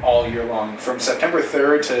 2nd all year long. From September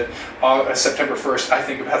 3rd to September 1st, I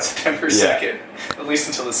think about September 2nd, at least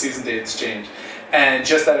until the season dates change. And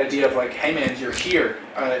just that idea of like, hey man, you're here.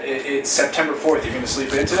 It's September 4th. You're going to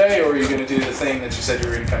sleep in today, or are you going to do the thing that you said you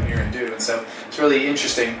were going to come here and do? And so it's really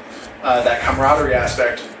interesting, that camaraderie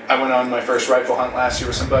aspect. I went on my first rifle hunt last year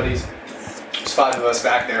with some buddies. There's 5 of us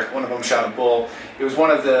back there. One of them shot a bull. It was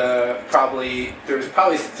one of the there was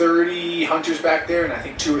probably 30 hunters back there, and I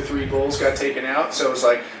think 2 or 3 bulls got taken out. So it was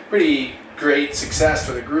like pretty great success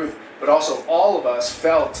for the group. But also all of us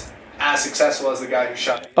felt as successful as the guy who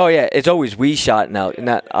shot it. Oh yeah, it's always we shot an elk,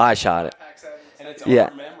 not I shot it. And it's Yeah.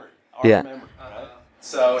 our memory. Yeah. Memory, right?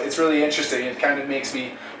 So it's really interesting. It kind of makes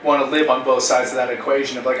me want to live on both sides of that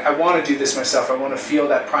equation of like, I want to do this myself. I want to feel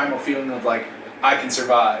that primal feeling of like, I can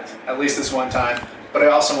survive, at least this one time. But I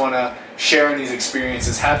also want to share in these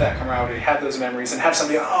experiences, have that camaraderie, have those memories, and have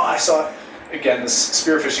somebody, I saw it. Again, this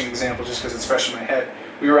spearfishing example, just because it's fresh in my head.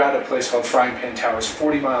 We were at a place called Frying Pan Towers,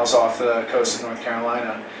 40 miles off the coast of North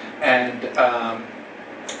Carolina. And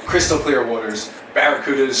crystal clear waters,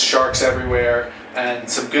 barracudas, sharks everywhere, and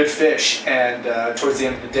some good fish. And towards the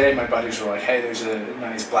end of the day, my buddies were like, hey, there's a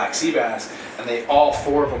nice black sea bass. And they, all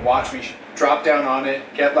 4 of them, watched me drop down on it,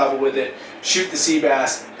 get level with it, shoot the sea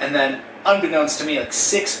bass, and then unbeknownst to me, like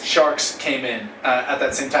 6 sharks came in at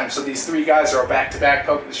that same time. So these 3 guys are all back to back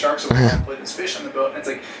poking the sharks, so we all put this fish on the boat. And it's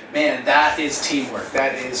like, man, that is teamwork.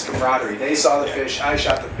 That is camaraderie. They saw the fish, I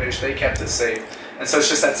shot the fish, they kept it safe. And so it's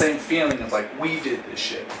just that same feeling of like, we did this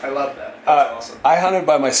shit. I love that. That's awesome. I hunted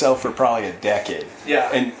by myself for probably a decade.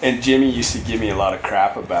 Yeah. And Jimmy used to give me a lot of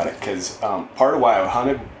crap about it, because part of why I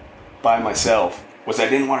hunted by myself was I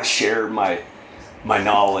didn't want to share my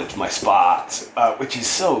knowledge, my spots, which is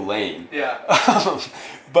so lame. Yeah.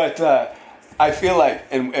 But I feel like,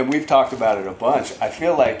 and we've talked about it a bunch, I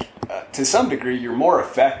feel like to some degree you're more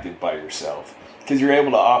effective by yourself, because you're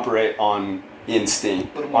able to operate on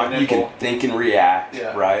instinct. You can think and react,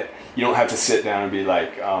 right? You don't have to sit down and be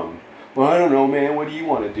like, well, I don't know, man, what do you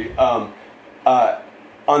want to do?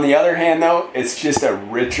 On the other hand, though, it's just a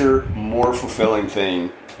richer, more fulfilling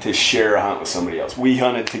thing to share a hunt with somebody else. We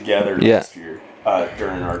hunted together last year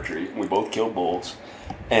during archery. We both killed bulls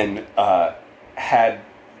and had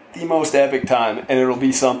the most epic time. And it'll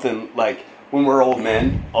be something like, when we're old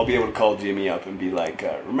men, I'll be able to call Jimmy up and be like,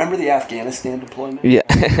 remember the Afghanistan deployment? Yeah.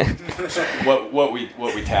 what we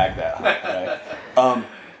tagged that hunt, right?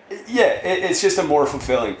 It's just a more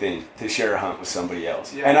fulfilling thing to share a hunt with somebody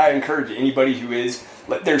else. Yeah. And I encourage anybody who is,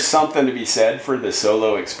 there's something to be said for the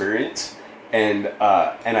solo experience. And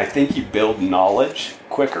I think you build knowledge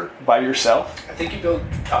quicker by yourself. I think you build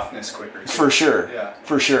toughness quicker, too. For sure. Yeah.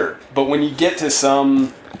 For sure. But when you get to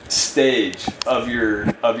some stage of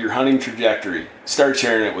your hunting trajectory, start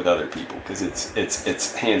sharing it with other people, because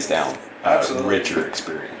it's hands down a richer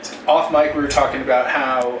experience. Off mic, we were talking about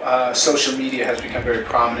how social media has become very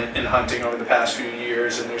prominent in hunting over the past few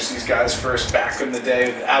years, and there's these guys first back in the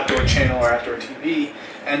day with Outdoor Channel or Outdoor TV,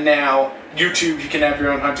 and now YouTube, you can have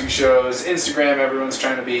your own hunting shows. Instagram, everyone's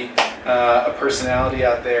trying to be a personality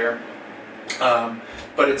out there.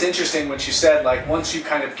 But it's interesting what you said, like once you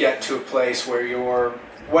kind of get to a place where you're,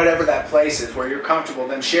 whatever that place is, where you're comfortable,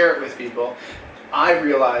 then share it with people. I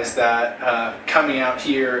realized that coming out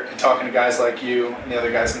here and talking to guys like you and the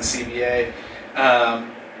other guys in the CBA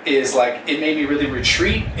is like, it made me really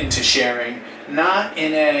retreat into sharing, not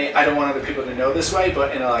in a, I don't want other people to know this way,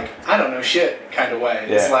 but in a like, I don't know shit kind of way.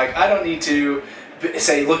 Yeah. It's like, I don't need to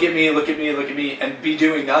say, look at me, look at me, look at me, and be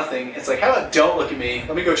doing nothing. It's like, how about don't look at me,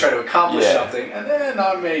 let me go try to accomplish something, and then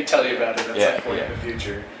I may tell you about it at some point in the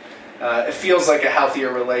future. It feels like a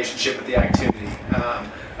healthier relationship with the activity.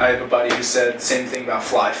 I have a buddy who said the same thing about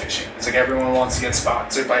fly fishing. It's like everyone wants to get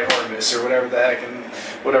spots or bite harvest or whatever the heck and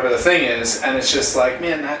whatever the thing is, and it's just like,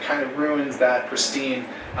 man, that kind of ruins that pristine,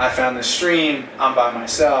 I found this stream, I'm by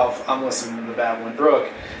myself, I'm listening to the babbling brook,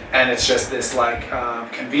 and it's just this like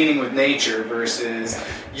convening with nature versus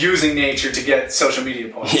using nature to get social media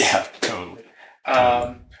points. Yeah, totally.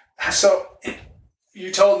 So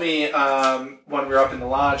you told me when we were up in the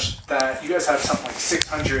lodge that you guys have something like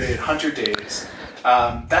 600 hunter days.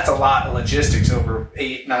 That's a lot of logistics over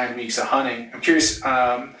 8-9 weeks of hunting. I'm curious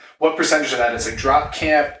what percentage of that is a drop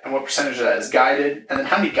camp and what percentage of that is guided, and then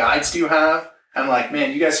how many guides do you have? I'm like,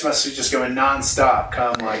 man, you guys must be just going nonstop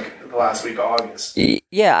come like the last week of August.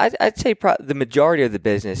 Yeah, I'd say the majority of the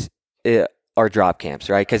business are drop camps,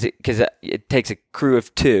 right? Because it takes a crew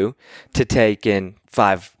of 2 to take in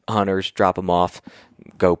 5 hunters, drop them off,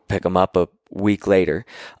 go pick them up a week later.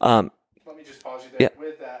 Let me just pause you there. Yeah.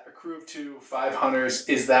 With that, a crew of 2, 5 hunters,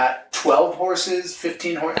 is that 12 horses,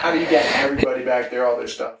 15 horses? How do you get everybody back there, all their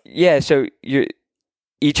stuff? Yeah, so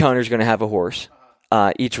each hunter's going to have a horse.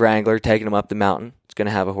 Each wrangler taking them up the mountain is going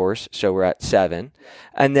to have a horse, so we're at 7. Yeah.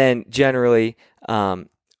 And then generally,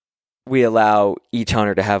 we allow each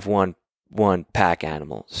hunter to have one pack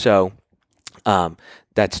animal. So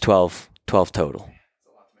that's 12 total. That's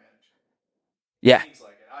a lot to manage. Yeah.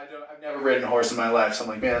 I've never ridden a horse in my life, so I'm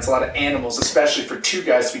like, man, that's a lot of animals, especially for 2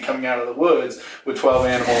 guys to be coming out of the woods with 12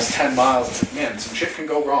 animals, 10 miles. It's like, man, some shit can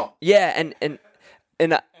go wrong. Yeah, and it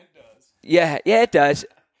does. Yeah, it does.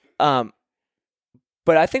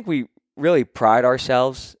 But I think we really pride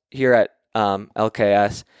ourselves here at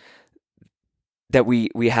LKS that we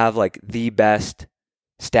have like the best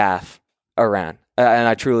staff around. And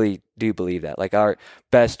I truly do believe that. Like our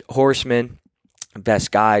best horsemen,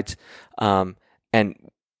 best guides. And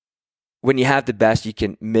when you have the best, you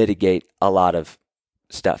can mitigate a lot of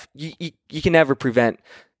stuff. You can never prevent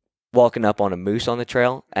walking up on a moose on the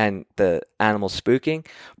trail and the animal spooking,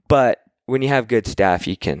 but when you have good staff,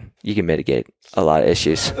 you can mitigate a lot of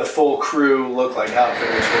issues. The full crew look like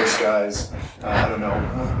outfitters, horse guys. I don't know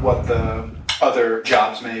what the other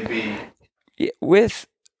jobs may be. Yeah, with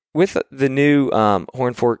the new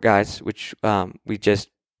Horn Fork guys, which we just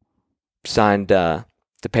signed the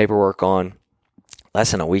paperwork on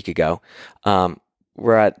less than a week ago,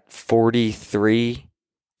 we're at 43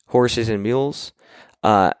 horses and mules,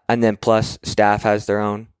 and then plus staff has their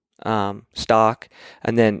own stock,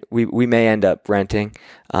 and then we may end up renting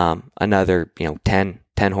another 10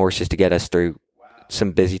 horses to get us through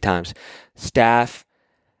some busy times. Staff,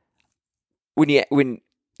 when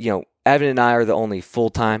Evan and I are the only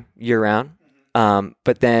full-time year-round,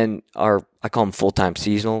 but then I call them full-time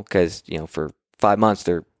seasonal because for 5 months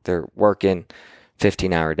they're working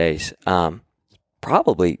 15-hour days,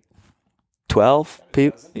 probably 12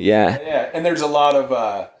 people. Yeah, and there's a lot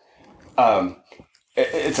of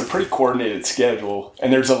it's a pretty coordinated schedule,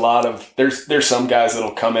 and there's a lot of there's some guys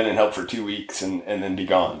that'll come in and help for 2 weeks and then be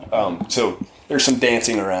gone. So there's some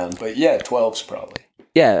dancing around, but yeah, 12's probably.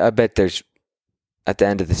 Yeah, I bet there's at the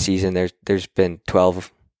end of the season there's been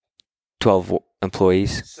 12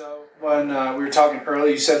 employees. So when we were talking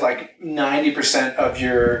earlier, you said like 90% of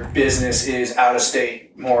your business is out of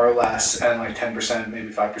state, more or less, and like 10%, maybe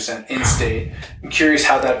 5% in state. I'm curious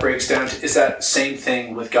how that breaks down. Is that same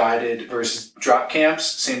thing with guided versus drop camps?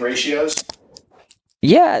 Same ratios?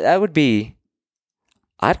 Yeah, that would be.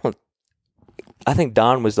 I think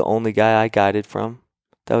Don was the only guy I guided from.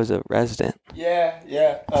 That was a resident. Yeah.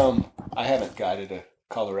 I haven't guided a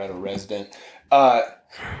Colorado resident. I'd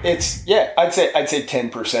say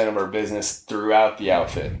 10% of our business throughout the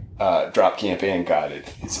outfit, drop camp and guided,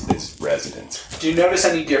 is residents. Do you notice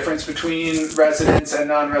any difference between residents and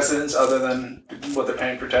non-residents other than what they're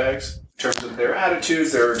paying for tags in terms of their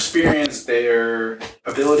attitudes, their experience, their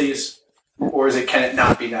abilities, or can it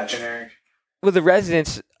not be that generic? Well, the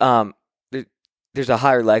residents, there's a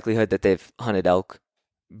higher likelihood that they've hunted elk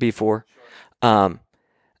before. Sure.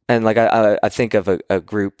 And like I think of a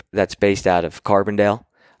group that's based out of Carbondale.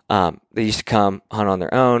 They used to come hunt on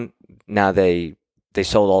their own. Now they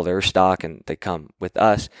sold all their stock and they come with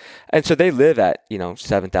us. And so they live at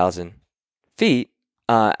 7,000 feet,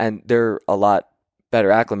 and they're a lot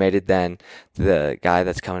better acclimated than the guy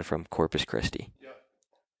that's coming from Corpus Christi.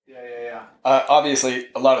 Yeah. Obviously,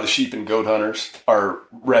 a lot of the sheep and goat hunters are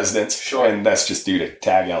residents, sure, and that's just due to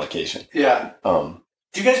tag allocation. Yeah. Do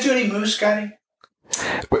you guys do any moose guiding?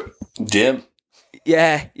 Jim?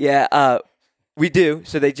 Yeah. We do.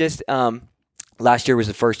 So they just last year was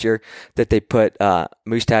the first year that they put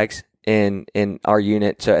moose tags in our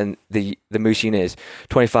unit. So and the moose unit is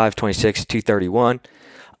 25, 26, 231.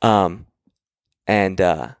 And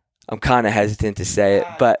I'm kind of hesitant to say it,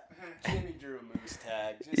 but Jimmy drew a moose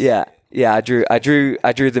tag. Yeah, I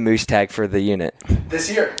drew the moose tag for the unit this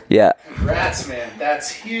year. Yeah. Congrats, man. That's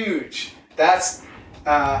huge. That's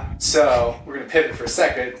so we're gonna pivot for a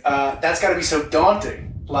second. That's got to be so daunting.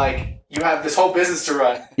 like you have this whole business to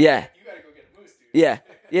run. Yeah. You got to go get a moose, dude.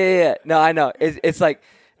 Yeah. No, I know. It's like,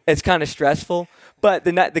 it's kind of stressful, but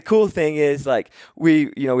the cool thing is like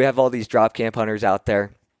we have all these drop camp hunters out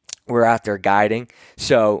there. We're out there guiding,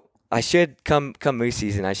 so I should come moose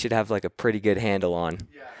season. I should have like a pretty good handle on.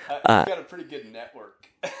 Yeah, you've got a pretty good network.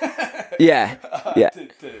 Yeah.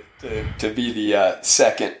 To be the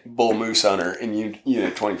second bull moose hunter in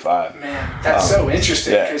Unit 25. Man, that's so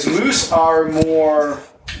interesting because moose are more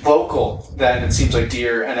local than it seems like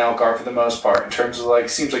deer and elk are for the most part. In terms of like,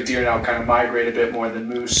 seems like deer and elk kind of migrate a bit more than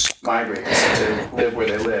moose migrate. They seem to live where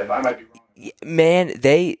they live. I might be wrong. Man,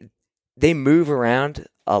 they move around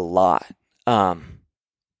a lot.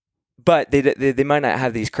 But they might not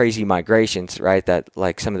have these crazy migrations, right? That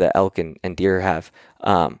like some of the elk and deer have.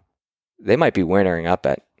 They might be wintering up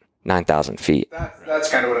at 9,000 feet.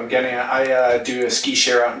 That's kind of what I'm getting at. I do a ski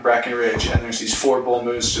share out in Breckenridge, and there's these 4 bull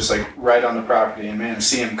moose just like right on the property. And man, I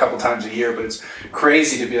see them a couple times a year, but it's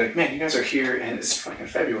crazy to be like, man, you guys are here, and it's fucking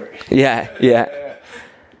February. Yeah.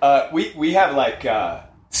 We have like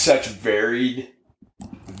such varied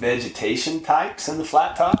vegetation types in the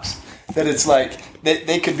Flattops that it's like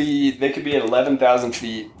they could be at 11,000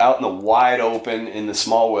 feet out in the wide open in the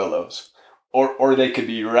small willows. Or they could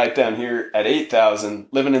be right down here at 8,000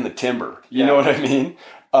 living in the timber. You know what I mean?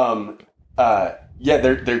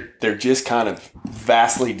 They're just kind of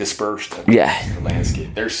vastly dispersed in the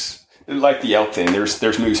landscape. There's like the elk thing,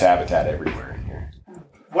 there's moose habitat everywhere in here.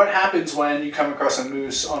 What happens when you come across a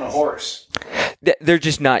moose on a horse? They're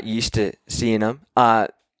just not used to seeing them.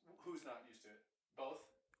 Who's not used to it? Both?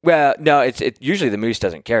 Well, no, it's usually the moose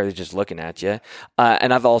doesn't care. They're just looking at you.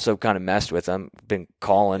 And I've also kind of messed with them, been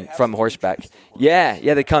calling from horseback. Yeah,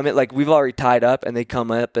 they come in, like we've already tied up and they come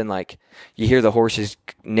up and like you hear the horses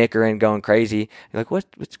nickering, going crazy. You're like,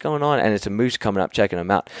 what's going on? And it's a moose coming up, checking them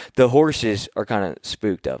out. The horses are kind of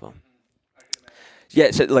spooked of them.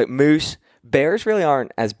 Yeah, so like moose, bears really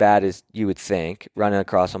aren't as bad as you would think running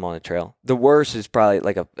across them on the trail. The worst is probably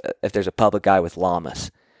like if there's a public guy with llamas.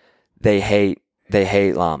 They hate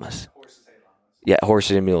llamas. Horses hate llamas. Yeah,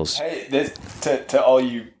 horses and mules. Hey, to all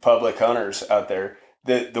you public hunters out there,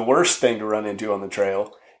 the worst thing to run into on the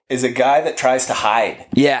trail is a guy that tries to hide.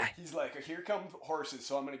 Yeah. He's like, here come horses,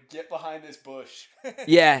 so I'm going to get behind this bush.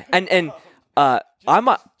 Yeah, and I'm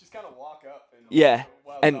just kind of walk up and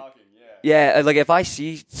while and talking. Yeah, like if I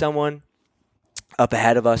see someone up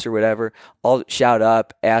ahead of us or whatever, I'll shout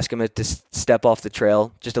up, ask them to step off the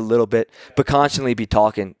trail just a little bit, but constantly be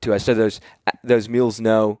talking to us so those mules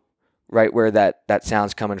know right where that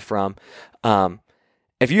sound's coming from.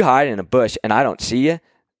 If you hide in a bush and I don't see you,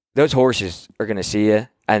 those horses are going to see you,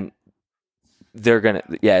 and they're going to,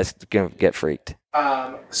 it's going to get freaked.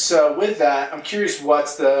 So with that, I'm curious,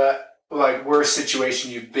 what's the like worst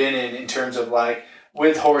situation you've been in terms of like,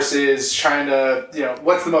 with horses, trying to,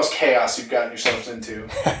 what's the most chaos you've gotten yourselves into?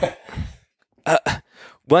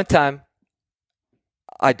 One time,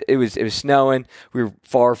 it was snowing. We were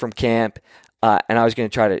far from camp, and I was going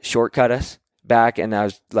to try to shortcut us back, and I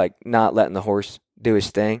was like not letting the horse do his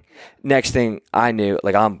thing. Next thing I knew,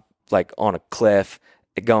 like I'm like on a cliff,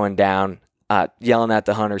 going down, yelling at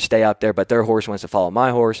the hunter, stay up there, but their horse wants to follow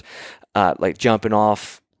my horse, like jumping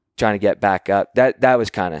off, trying to get back up. That was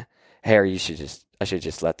kind of hairy. I should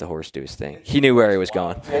just let the horse do his thing. He knew where he was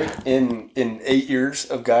going. In 8 years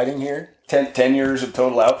of guiding here, 10 years of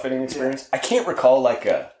total outfitting experience, I can't recall like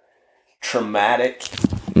a traumatic.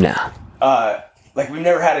 No. Like we've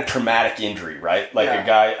never had a traumatic injury, right? Like a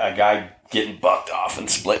guy getting bucked off and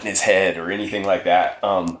splitting his head or anything like that.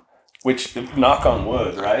 Which, knock on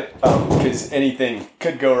wood, right? Because anything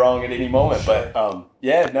could go wrong at any moment. But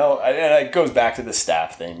it goes back to the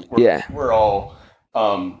staff thing. We're all.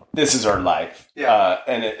 This is our life.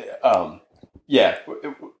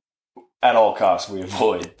 At all costs, we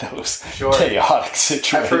avoid those chaotic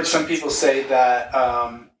situations. I've heard some people say that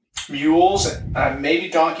mules, maybe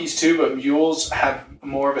donkeys too, but mules have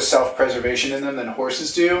more of a self-preservation in them than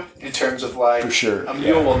horses do, in terms of like, for sure, a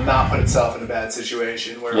mule will not put itself in a bad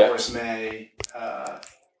situation where a horse may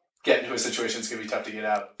get into a situation that's going to be tough to get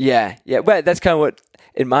out of. Yeah, but that's kind of what,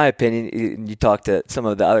 in my opinion, you talk to some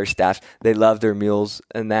of the other staff, they love their mules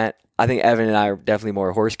and that. I think Evan and I are definitely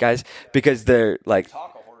more horse guys because they're like...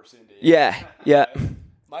 Talk a horse into it. Yeah.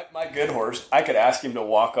 My good horse, I could ask him to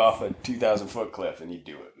walk off a 2,000-foot cliff and he'd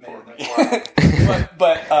do it for me.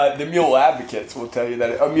 But the mule advocates will tell you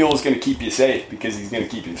that a mule is going to keep you safe because he's going to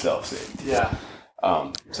keep himself safe. Yeah.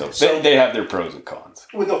 So they have their pros and cons.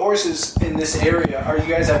 With the horses in this area, are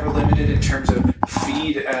you guys ever limited in terms of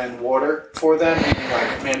feed and water for them? Meaning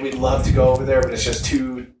like, man, we'd love to go over there, but it's just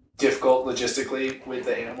too difficult logistically with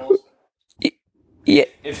the animals? Yeah.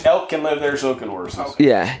 If elk can live there, so can horses. Okay.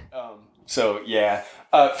 Yeah. So yeah,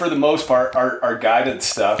 for the most part, our guided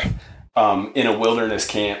stuff in a wilderness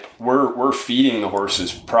camp, we're feeding the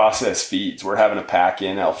horses processed feeds. We're having to pack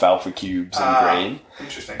in alfalfa cubes and grain.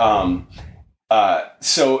 Interesting.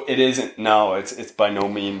 So it isn't. No, it's by no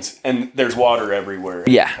means. And there's water everywhere.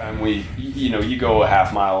 Yeah. And you go a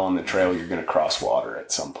half mile on the trail, you're going to cross water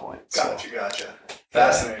at some point. Gotcha.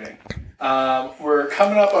 Fascinating. We're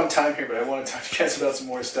coming up on time here, but I want to talk to you guys about some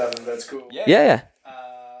more stuff, if that's cool. Yeah.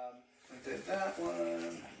 We did that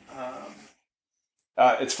one.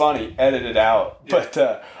 It's funny, edit it out. Yeah.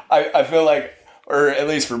 But I feel like, or at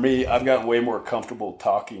least for me, I've gotten way more comfortable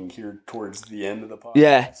talking here towards the end of the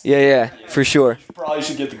podcast. Yeah, for sure. You probably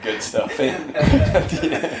should get the good stuff in.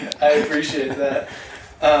 I appreciate that.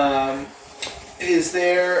 I'm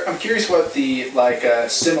curious what the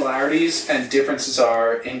similarities and differences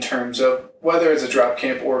are in terms of whether it's a drop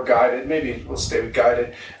camp or guided. Maybe we'll stay with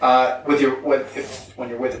guided. When you're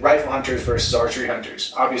with rifle hunters versus archery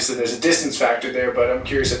hunters. Obviously, there's a distance factor there, but I'm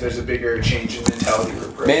curious if there's a bigger change in mentality or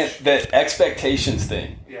approach. Man, the expectations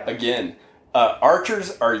thing. Yeah. Again,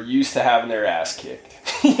 archers are used to having their ass kicked.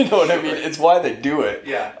 You know what I mean? It's why they do it.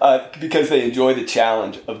 Yeah. Because they enjoy the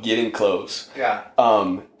challenge of getting close. Yeah.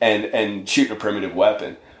 And shooting a primitive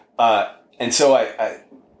weapon. And so I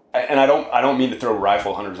don't mean to throw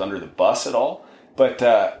rifle hunters under the bus at all, but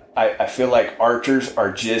I feel like archers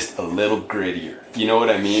are just a little grittier. You know what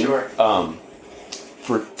I mean? Sure.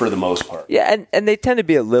 For the most part. Yeah, and they tend to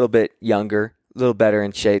be a little bit younger, a little better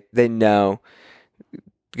in shape. They know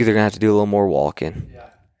they're gonna have to do a little more walking. Yeah.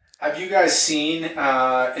 Have you guys seen? In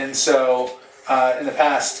the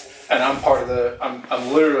past, and I'm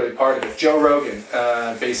literally part of it. Joe Rogan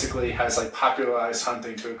basically has popularized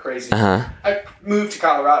hunting to a crazy. I moved to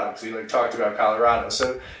Colorado because he talked about Colorado,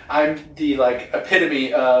 so I'm the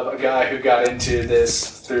epitome of a guy who got into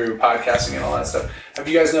this through podcasting and all that stuff. Have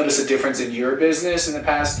you guys noticed a difference in your business in the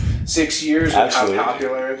past 6 years? Absolutely. How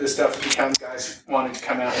popular this stuff has become? Guys wanting to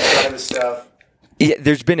come out and try this stuff. Yeah,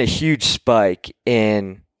 there's been a huge spike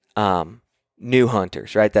in new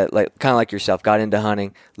hunters, right? That kind of like yourself got into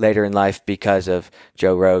hunting later in life because of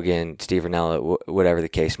Joe Rogan, Steve Rinella, whatever the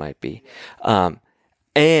case might be, and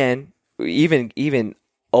even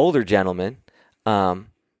older gentlemen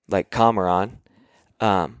like Cameron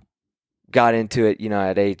got into it,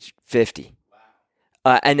 at age 50.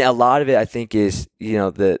 And a lot of it, I think, is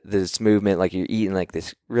this movement, you're eating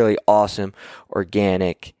this really awesome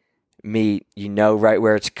organic meat, right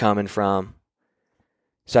where it's coming from.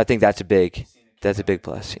 So I think that's a big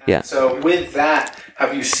plus. Yeah. So with that,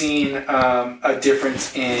 have you seen a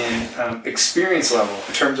difference in experience level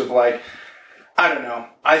in terms of I don't know.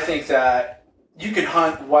 I think that you can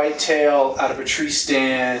hunt whitetail out of a tree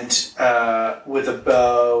stand with a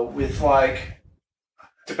bow with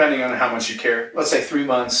depending on how much you care. Let's say 3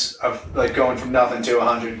 months of going from nothing to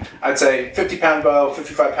 100. I'd say 50-pound bow,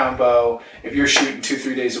 55-pound bow. If you're shooting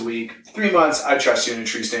 2-3 days a week, 3 months, I'd trust you in a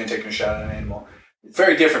tree stand taking a shot at an animal.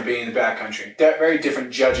 Very different being in the backcountry. Very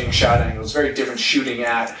different judging shot angles. Very different shooting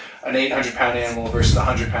at an 800-pound animal versus a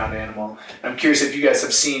 100-pound animal. And I'm curious if you guys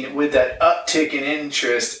have seen, with that uptick in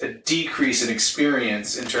interest, a decrease in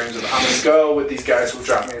experience in terms of, I'm going to go with these guys who will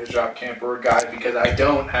drop me at a drop camp or a guide because I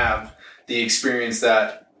don't have the experience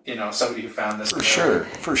that, somebody who found this. For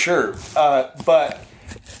sure. But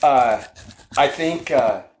I think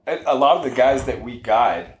a lot of the guys that we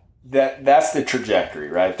guide, that's the trajectory,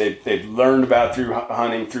 right? They've learned about through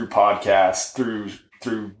hunting, through podcasts, through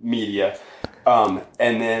media, and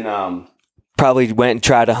then probably went and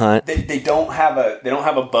tried to hunt. They don't have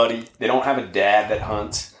a buddy, they don't have a dad that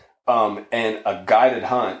hunts, and a guided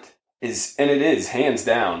hunt is hands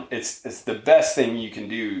down. It's the best thing you can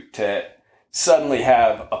do to suddenly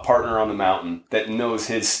have a partner on the mountain that knows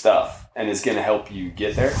his stuff and is going to help you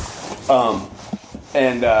get there.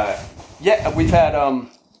 We've had.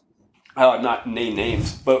 I'll not name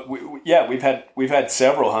names, but we've had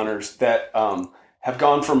several hunters that have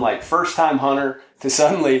gone from first time hunter to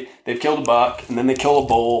suddenly they've killed a buck and then they kill a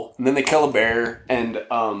bull and then they kill a bear and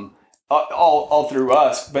all through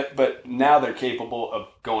us, but now they're capable of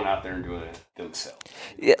going out there and doing it themselves.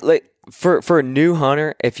 Yeah, for a new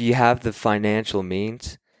hunter, if you have the financial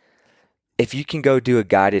means, if you can go do a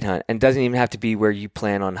guided hunt, and it doesn't even have to be where you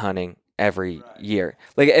plan on hunting every year.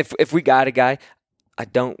 If we got a guy, I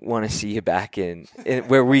don't want to see you back in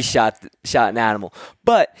where we shot an animal.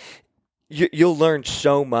 But you'll learn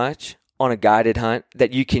so much on a guided hunt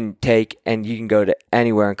that you can take and you can go to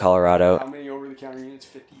anywhere in Colorado. How many over-the-counter units?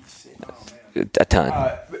 56. Oh, man. A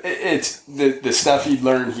ton. It's the stuff you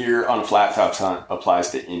learn here on a Flattops hunt applies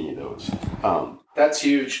to any of those. That's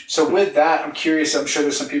huge. So with that, I'm curious. I'm sure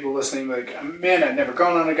there's some people listening like, man, I've never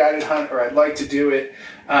gone on a guided hunt, or I'd like to do it.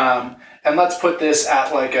 And let's put this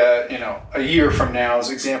at like a year from now as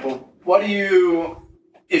an example. What do you,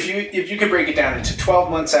 if you could break it down into 12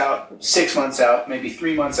 months out, 6 months out, maybe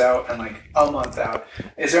 3 months out, and like a month out,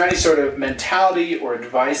 is there any sort of mentality or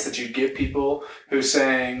advice that you'd give people who's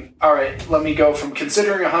saying, all right, let me go from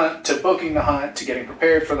considering a hunt to booking the hunt to getting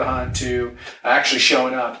prepared for the hunt to actually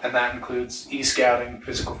showing up? And that includes e-scouting,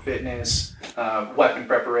 physical fitness, weapon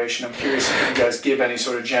preparation. I'm curious if you guys give any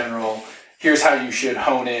sort of general, here's how you should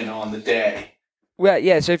hone in on the day. Well,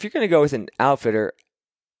 yeah, so if you're going to go with an outfitter,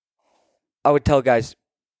 I would tell guys,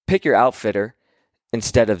 pick your outfitter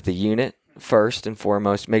instead of the unit first and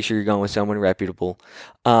foremost. Make sure you're going with someone reputable.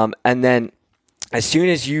 And then as soon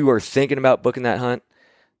as you are thinking about booking that hunt,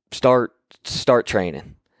 start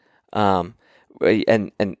training. And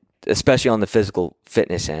especially on the physical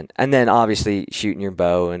fitness end. And then obviously shooting your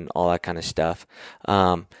bow and all that kind of stuff.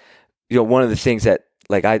 One of the things that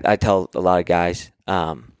like I tell a lot of guys,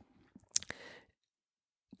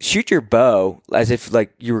 shoot your bow as if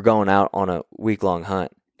like you were going out on a week-long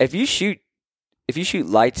hunt. If you shoot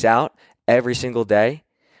lights out every single day,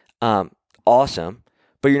 awesome.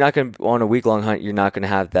 But you're not going to on a week-long hunt. You're not going to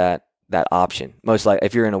have that option. Most likely,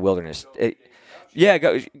 if you're in a wilderness,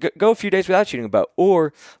 go a few days without shooting a bow.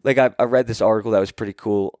 Or like I read this article that was pretty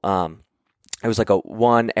cool. It was like a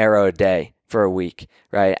 1 arrow a day for a week,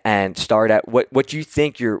 right? And start at what you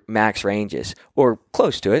think your max range is, or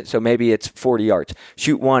close to it. So maybe it's 40 yards.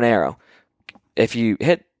 Shoot 1 arrow. If you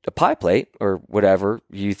hit a pie plate or whatever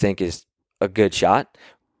you think is a good shot,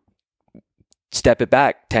 step it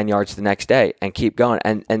back 10 yards the next day and keep going.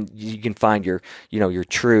 And you can find your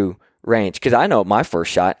true range. Because I know my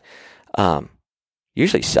first shot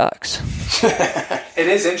usually sucks. It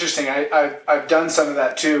is interesting. I've done some of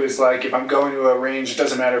that too. Is like if I'm going to a range, it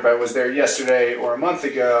doesn't matter if I was there yesterday or a month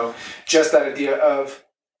ago. Just that idea of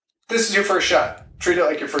this is your first shot. Treat it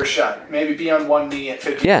like your first shot. Maybe be on one knee at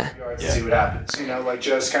 50 yards and see what happens.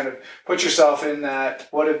 Just kind of put yourself in that.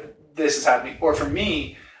 What if this is happening? Or for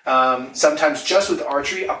me, sometimes just with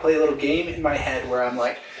archery, I'll play a little game in my head where I'm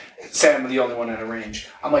like, say I'm the only one at a range.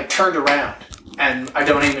 I'm like turned around and I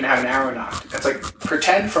don't even have an arrow nocked. It's like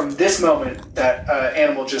pretend from this moment that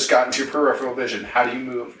animal just got into your peripheral vision. How do you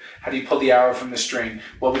move? How do you pull the arrow from the string?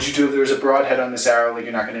 What would you do if there was a broadhead on this arrow? Like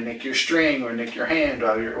you're not going to nick your string or nick your hand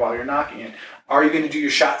while you're knocking it. Are you going to do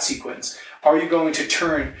your shot sequence? Are you going to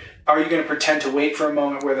turn? Are you going to pretend to wait for a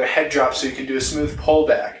moment where the head drops so you can do a smooth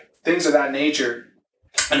pullback? Things of that nature.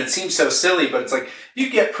 And it seems so silly, but it's like you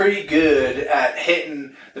get pretty good at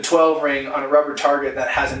hitting the 12 ring on a rubber target that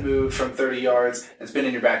hasn't moved from 30 yards. It's been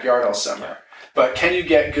in your backyard all summer. But can you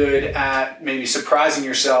get good at maybe surprising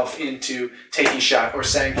yourself into taking a shot or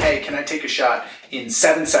saying, hey, can I take a shot in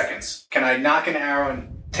 7 seconds? Can I knock an arrow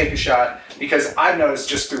and take a shot? Because I've noticed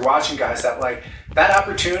just through watching guys that like that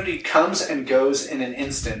opportunity comes and goes in an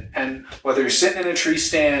instant. And whether you're sitting in a tree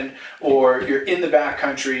stand or you're in the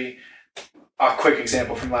backcountry, a quick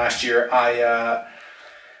example from last year, I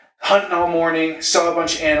hunting all morning, saw a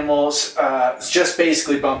bunch of animals, just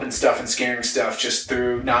basically bumping stuff and scaring stuff just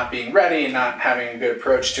through not being ready and not having a good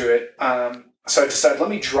approach to it. So I decided,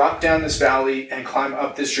 let me drop down this valley and climb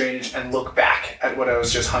up this drainage and look back at what I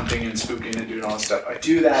was just hunting and spooking and doing all this stuff. I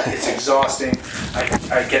do that. It's exhausting.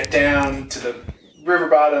 I get down to the river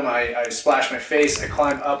bottom. I splash my face. I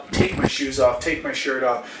climb up, take my shoes off, take my shirt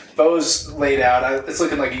off. Bow's laid out. It's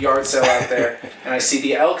looking like a yard sale out there. And I see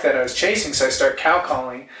the elk that I was chasing, so I start cow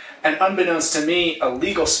calling. And unbeknownst to me, a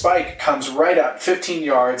legal spike comes right up 15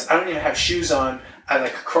 yards. I don't even have shoes on. I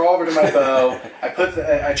like crawl over to my bow.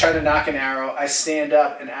 I try to knock an arrow. I stand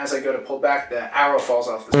up, and as I go to pull back, the arrow falls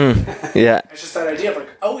off the stick. Yeah. It's just that idea of like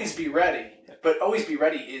always be ready, but always be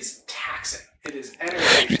ready is taxing. It is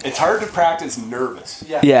energy. It's hard to practice nervous.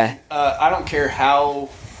 Yeah. Yeah. I don't care how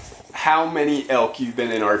many elk you've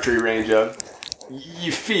been in archery range of.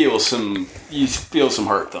 You feel some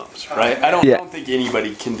hurt thumbs, right? I don't think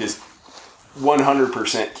anybody can just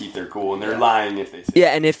 100% keep their cool, and they're lying if they say. Yeah,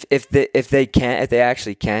 and if they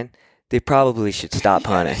actually can, they probably should stop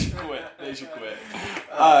hunting. They should quit.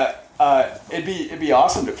 It'd be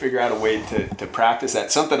awesome to figure out a way to practice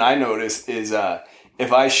that. Something I notice is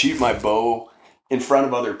if I shoot my bow in front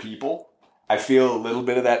of other people, I feel a little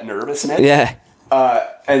bit of that nervousness. Yeah.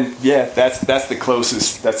 And yeah, that's the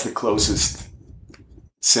closest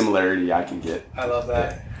similarity I can get. I love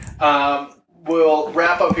that. We'll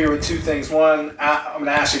wrap up here with two things. One, I'm going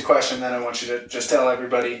to ask you a question, then I want you to just tell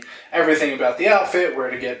everybody everything about the outfit,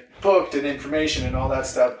 where to get booked and information and all that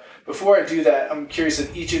stuff. Before I do that, I'm curious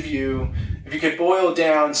if each of you, if you could boil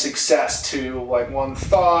down success to like one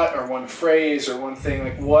thought or one phrase or one thing,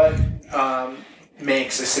 like what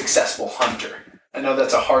makes a successful hunter? I know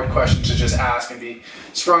that's a hard question to just ask and be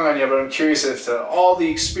sprung on you, but I'm curious if to all the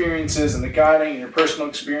experiences and the guiding and your personal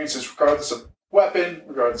experiences, regardless of weapon,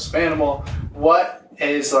 regardless of animal, what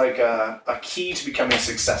is like a key to becoming a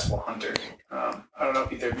successful hunter? I don't know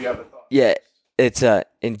if either of you have a thought. Yeah, it's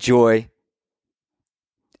enjoy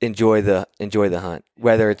the hunt,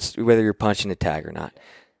 whether you're punching a tag or not.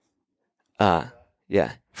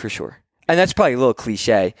 Yeah, for sure. And that's probably a little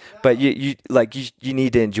cliche, but you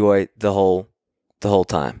need to enjoy the whole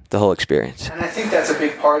time, the whole experience. And I think that's a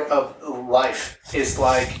big part of life is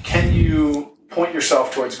like, can you point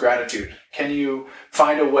yourself towards gratitude? Can you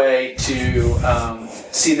find a way to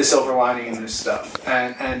see the silver lining in this stuff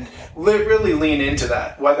and really lean into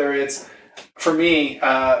that? Whether it's, for me,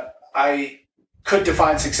 I could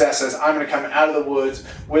define success as I'm going to come out of the woods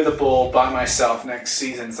with a bull by myself next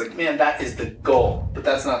season. It's like, man, that is the goal, but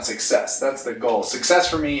that's not success. That's the goal. Success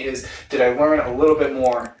for me is, did I learn a little bit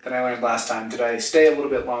more than I learned last time? Did I stay a little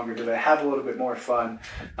bit longer? Did I have a little bit more fun?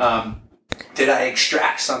 Did I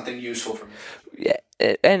extract something useful from it?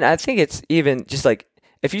 Yeah, and I think it's even just like,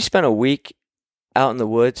 if you spend a week out in the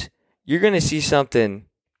woods, you're going to see something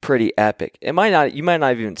pretty epic. You might not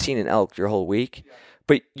have even seen an elk your whole week,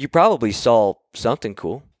 but you probably saw something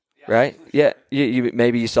cool, right? Yeah, you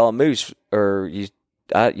maybe you saw a moose, or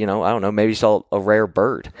I don't know, maybe you saw a rare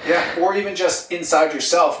bird. Yeah, or even just inside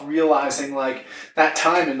yourself, realizing like that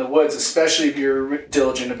time in the woods, especially if you're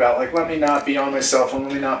diligent about like, let me not be on my cell phone,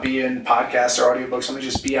 let me not be in podcasts or audiobooks, let me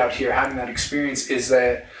just be out here having that experience, is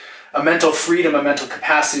that a mental freedom, a mental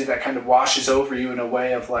capacity that kind of washes over you in a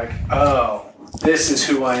way of like, oh, this is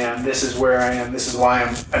who I am, this is where I am, this is why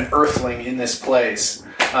I'm an earthling in this place.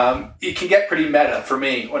 It can get pretty meta for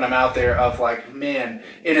me when I'm out there of like, man,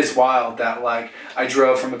 it is wild that like I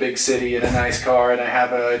drove from a big city in a nice car and I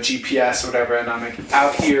have a GPS or whatever, and I'm like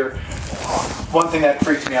out here. One thing that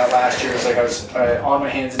freaked me out last year was like I was on my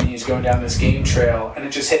hands and knees going down this game trail, and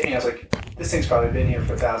it just hit me. I was like, this thing's probably been here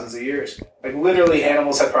for thousands of years. Like literally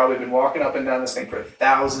animals have probably been walking up and down this thing for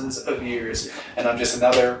thousands of years, and I'm just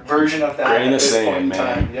another version of that. Grain at of this sand, point in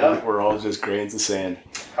man. time. Yep. We're all just grains of sand.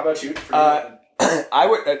 How about you? For I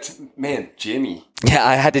would, Jimmy. Yeah,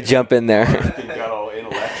 I had to jump in there. I got all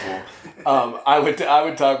intellectual. I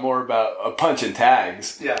would talk more about punch and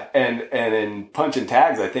tags. Yeah. And in punch and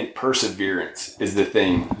tags, I think perseverance is the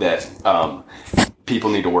thing that people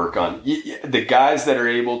need to work on. The guys that are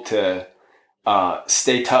able to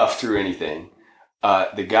stay tough through anything,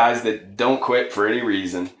 the guys that don't quit for any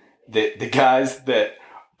reason, the guys that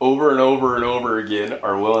over and over and over again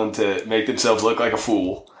are willing to make themselves look like a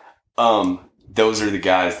fool. Those are the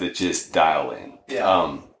guys that just dial in.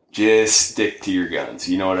 Yeah. Just stick to your guns.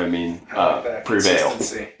 You know what I mean? I like that. Prevail.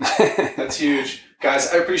 Consistency. That's huge.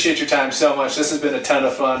 Guys, I appreciate your time so much. This has been a ton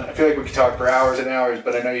of fun. I feel like we could talk for hours and hours,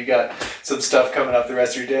 but I know you got some stuff coming up the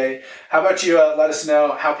rest of your day. How about you let us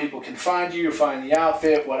know how people can find you, find the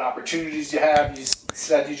outfit, what opportunities you have. You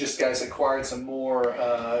said you just guys acquired some more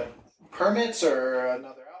permits or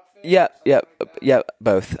another outfit? Yeah,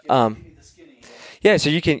 both. Yeah,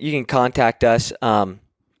 so you can contact us.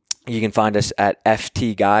 You can find us at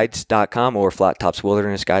ftguides.com or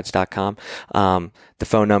flattopswildernessguides.com. The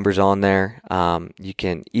phone number's on there. You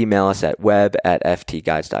can email us at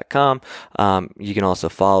web@ftguides.com. You can also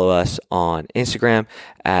follow us on Instagram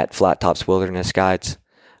at flattopswildernessguides.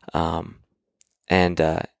 And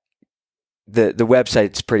the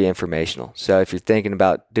website's pretty informational. So if you're thinking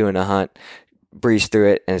about doing a hunt, breeze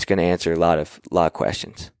through it, and it's going to answer a lot of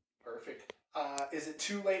questions. Is it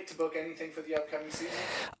too late to book anything for the upcoming season?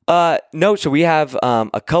 No. So we have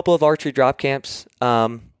a couple of archery drop camps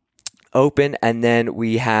open, and then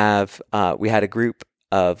we had a group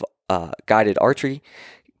of guided archery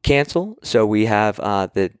cancel. So we have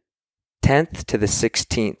the 10th to the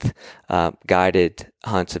 16th guided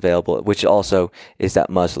hunts available, which also is that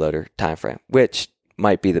muzzleloader time frame, which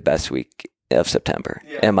might be the best week of September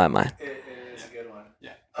in my mind. It is a good one.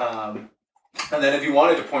 Yeah. And then if you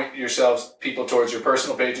wanted to point people towards your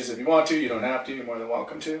personal pages, if you want to, you don't have to. You're more than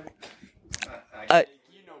welcome to. You know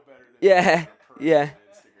better than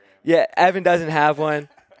Yeah. Evan doesn't have one.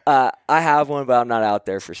 I have one, but I'm not out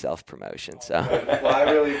there for self-promotion. So. Well, I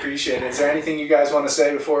really appreciate it. Is there anything you guys want to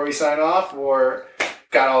say before we sign off, or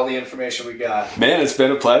got all the information we got? Man, it's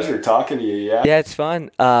been a pleasure talking to you. Yeah, it's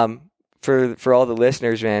fun. For all the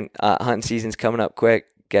listeners, man, hunting season's coming up quick.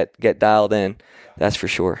 Get dialed in. That's for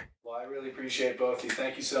sure. Well, I really appreciate appreciate both of you.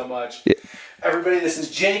 Thank you so much. Yeah. Everybody, this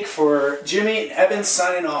is Jake for Jimmy and Evan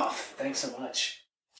signing off. Thanks so much.